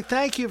 Lindsay,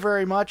 thank you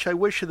very much. I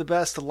wish you the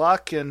best of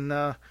luck,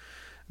 and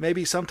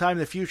maybe sometime in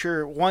the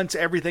future, once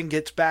everything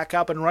gets back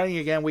up and running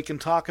again, we can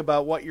talk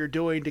about what you're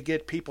doing to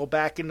get people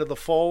back into the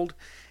fold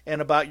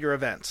and about your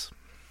events.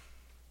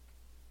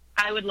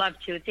 I would love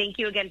to. Thank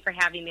you again for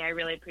having me. I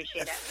really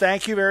appreciate it.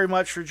 Thank you very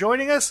much for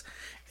joining us.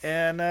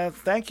 And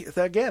thank you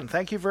again.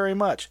 Thank you very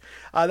much.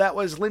 That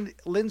was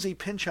Lindsay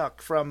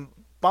Pinchuk from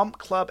Bump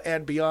Club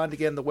and Beyond.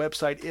 Again, the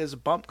website is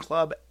Bump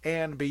Club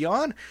and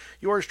Beyond.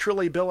 Yours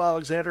truly, Bill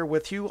Alexander,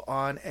 with you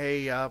on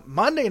a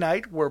Monday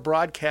night. We're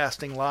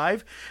broadcasting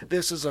live.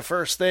 This is the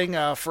first thing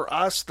for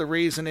us. The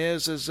reason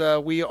is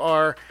we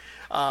are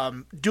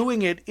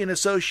doing it in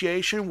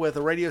association with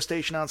a radio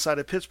station outside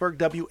of Pittsburgh,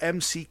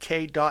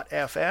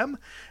 WMCK.FM.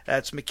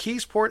 That's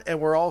McKeesport, and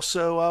we're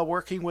also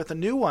working with a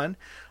new one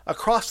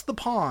across the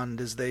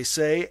pond, as they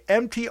say,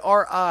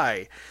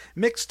 MTRI,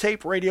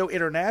 Mixtape Radio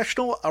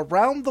International,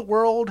 around the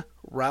world,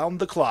 round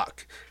the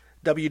clock.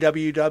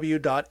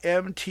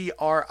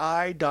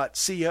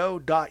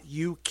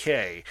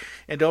 www.mtri.co.uk.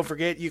 And don't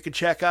forget, you can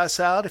check us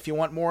out if you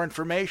want more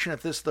information.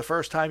 If this is the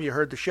first time you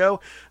heard the show,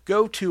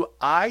 go to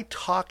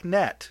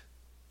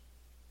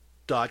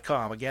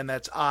italknet.com. Again,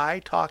 that's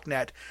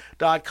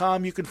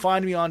italknet.com. You can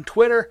find me on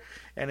Twitter,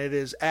 and it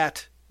is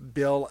at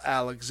Bill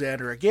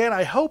Alexander. Again,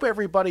 I hope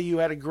everybody, you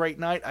had a great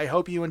night. I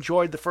hope you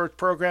enjoyed the first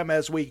program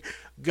as we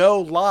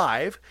go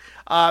live.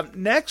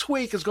 Next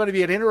week is going to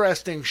be an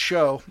interesting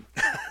show.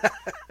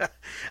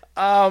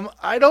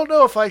 I don't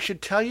know if I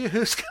should tell you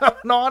who's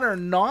coming on or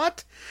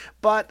not,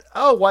 but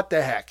what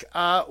the heck.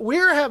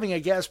 We're having a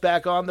guest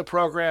back on the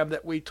program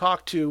that we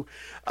talked to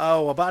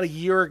about a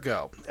year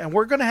ago, and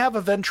we're going to have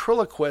a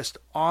ventriloquist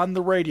on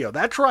the radio.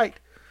 That's right,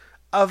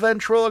 a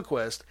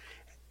ventriloquist.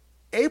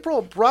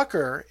 April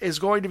Brucker is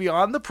going to be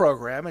on the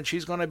program, and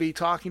she's going to be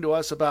talking to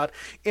us about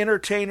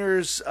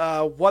entertainers,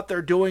 what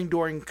they're doing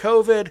during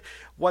COVID,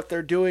 what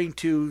they're doing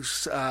to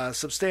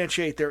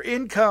substantiate their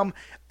income,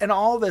 and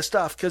all this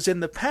stuff. Because in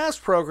the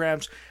past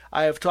programs,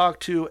 I have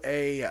talked to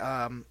a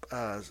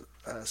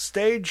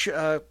stage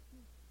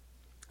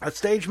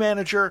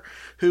manager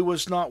who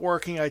was not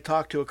working. I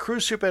talked to a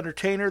cruise ship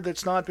entertainer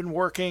that's not been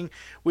working.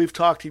 We've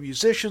talked to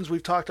musicians.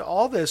 We've talked to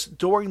all this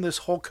during this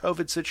whole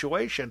COVID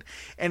situation.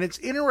 And it's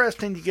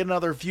interesting to get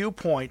another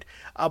viewpoint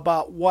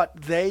about what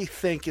they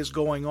think is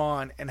going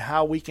on and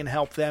how we can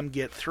help them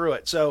get through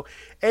it. So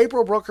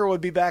April Brucker will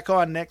be back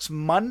on next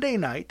Monday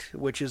night,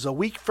 which is a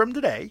week from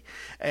today,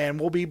 and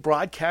we'll be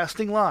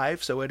broadcasting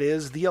live. So it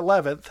is the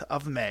 11th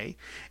of May,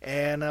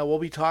 and we'll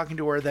be talking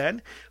to her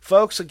then.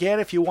 Folks,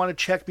 again, if you want to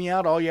check me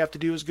out, all you have to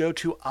do is go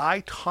to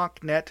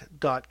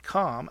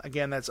italknet.com.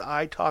 Again, that's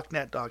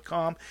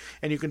italknet.com,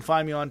 and you can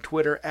find me on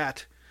Twitter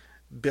at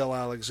Bill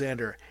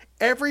Alexander.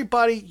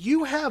 Everybody,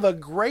 you have a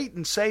great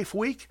and safe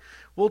week.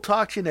 We'll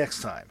talk to you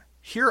next time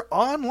here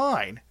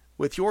online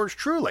with yours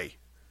truly,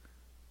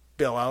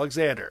 Bill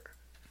Alexander.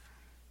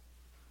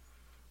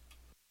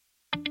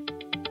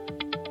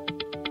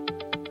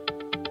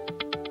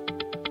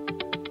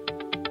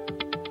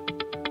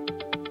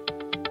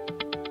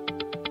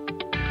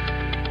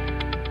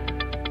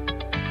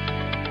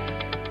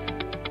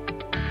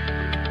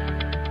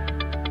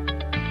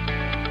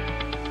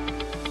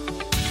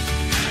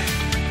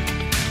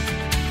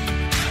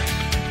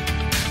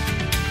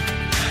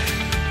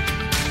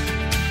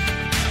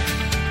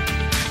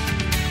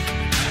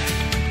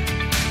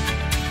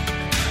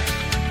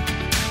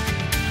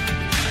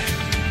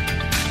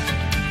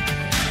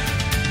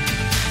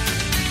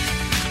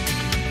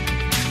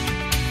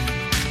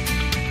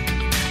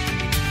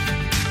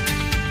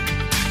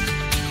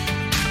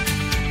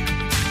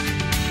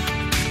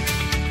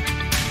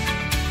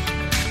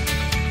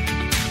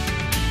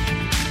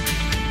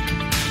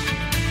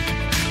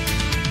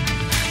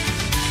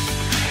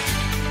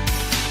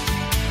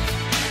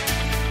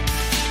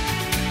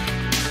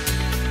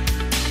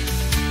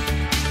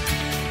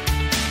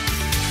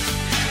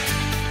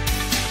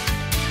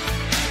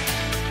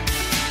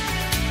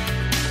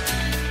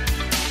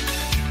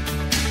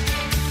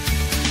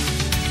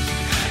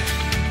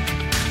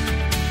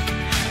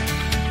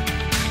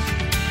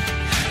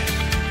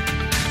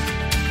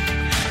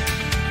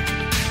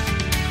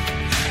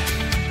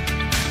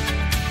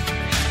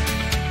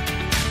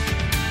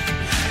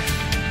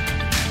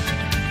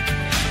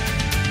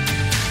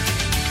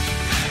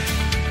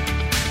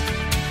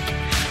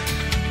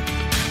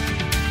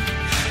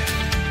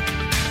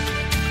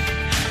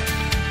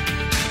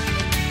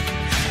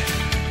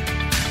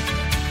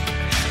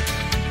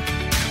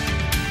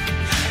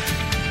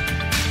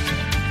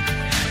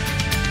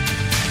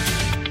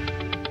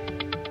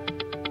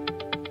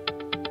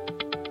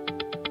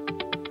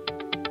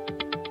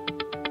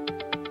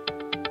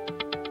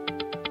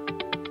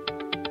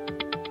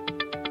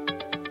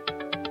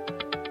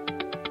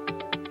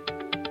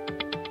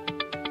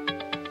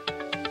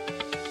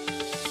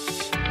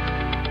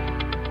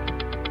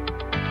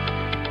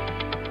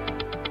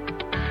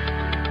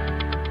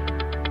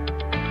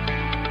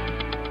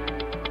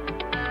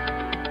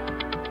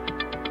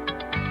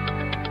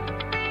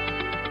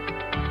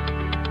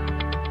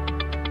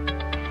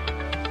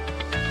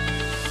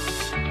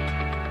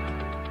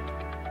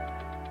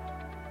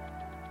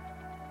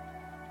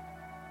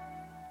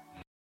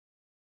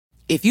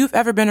 If you've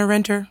ever been a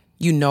renter,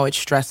 you know it's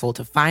stressful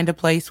to find a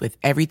place with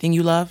everything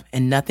you love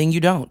and nothing you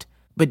don't.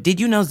 But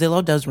did you know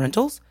Zillow does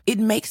rentals? It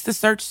makes the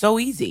search so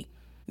easy.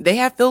 They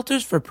have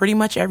filters for pretty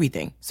much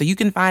everything, so you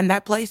can find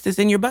that place that's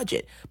in your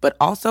budget, but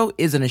also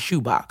isn't a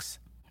shoebox.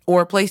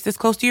 Or a place that's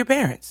close to your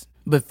parents,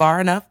 but far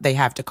enough they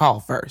have to call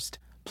first.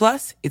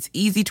 Plus, it's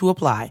easy to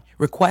apply,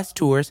 request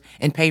tours,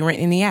 and pay rent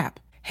in the app.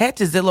 Head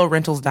to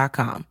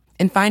ZillowRentals.com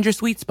and find your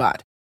sweet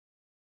spot.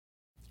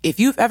 If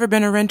you've ever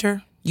been a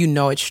renter, you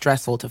know it's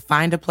stressful to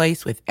find a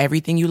place with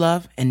everything you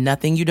love and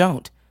nothing you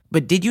don't.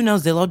 But did you know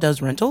Zillow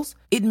does rentals?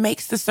 It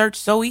makes the search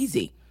so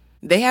easy.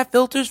 They have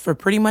filters for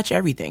pretty much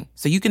everything,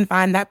 so you can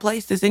find that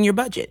place that's in your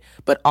budget,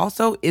 but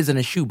also isn't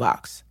a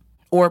shoebox.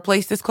 Or a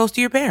place that's close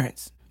to your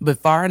parents, but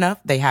far enough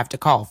they have to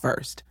call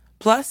first.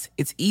 Plus,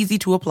 it's easy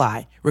to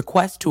apply,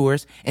 request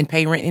tours, and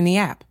pay rent in the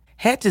app.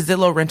 Head to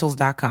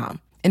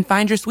ZillowRentals.com and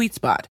find your sweet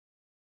spot.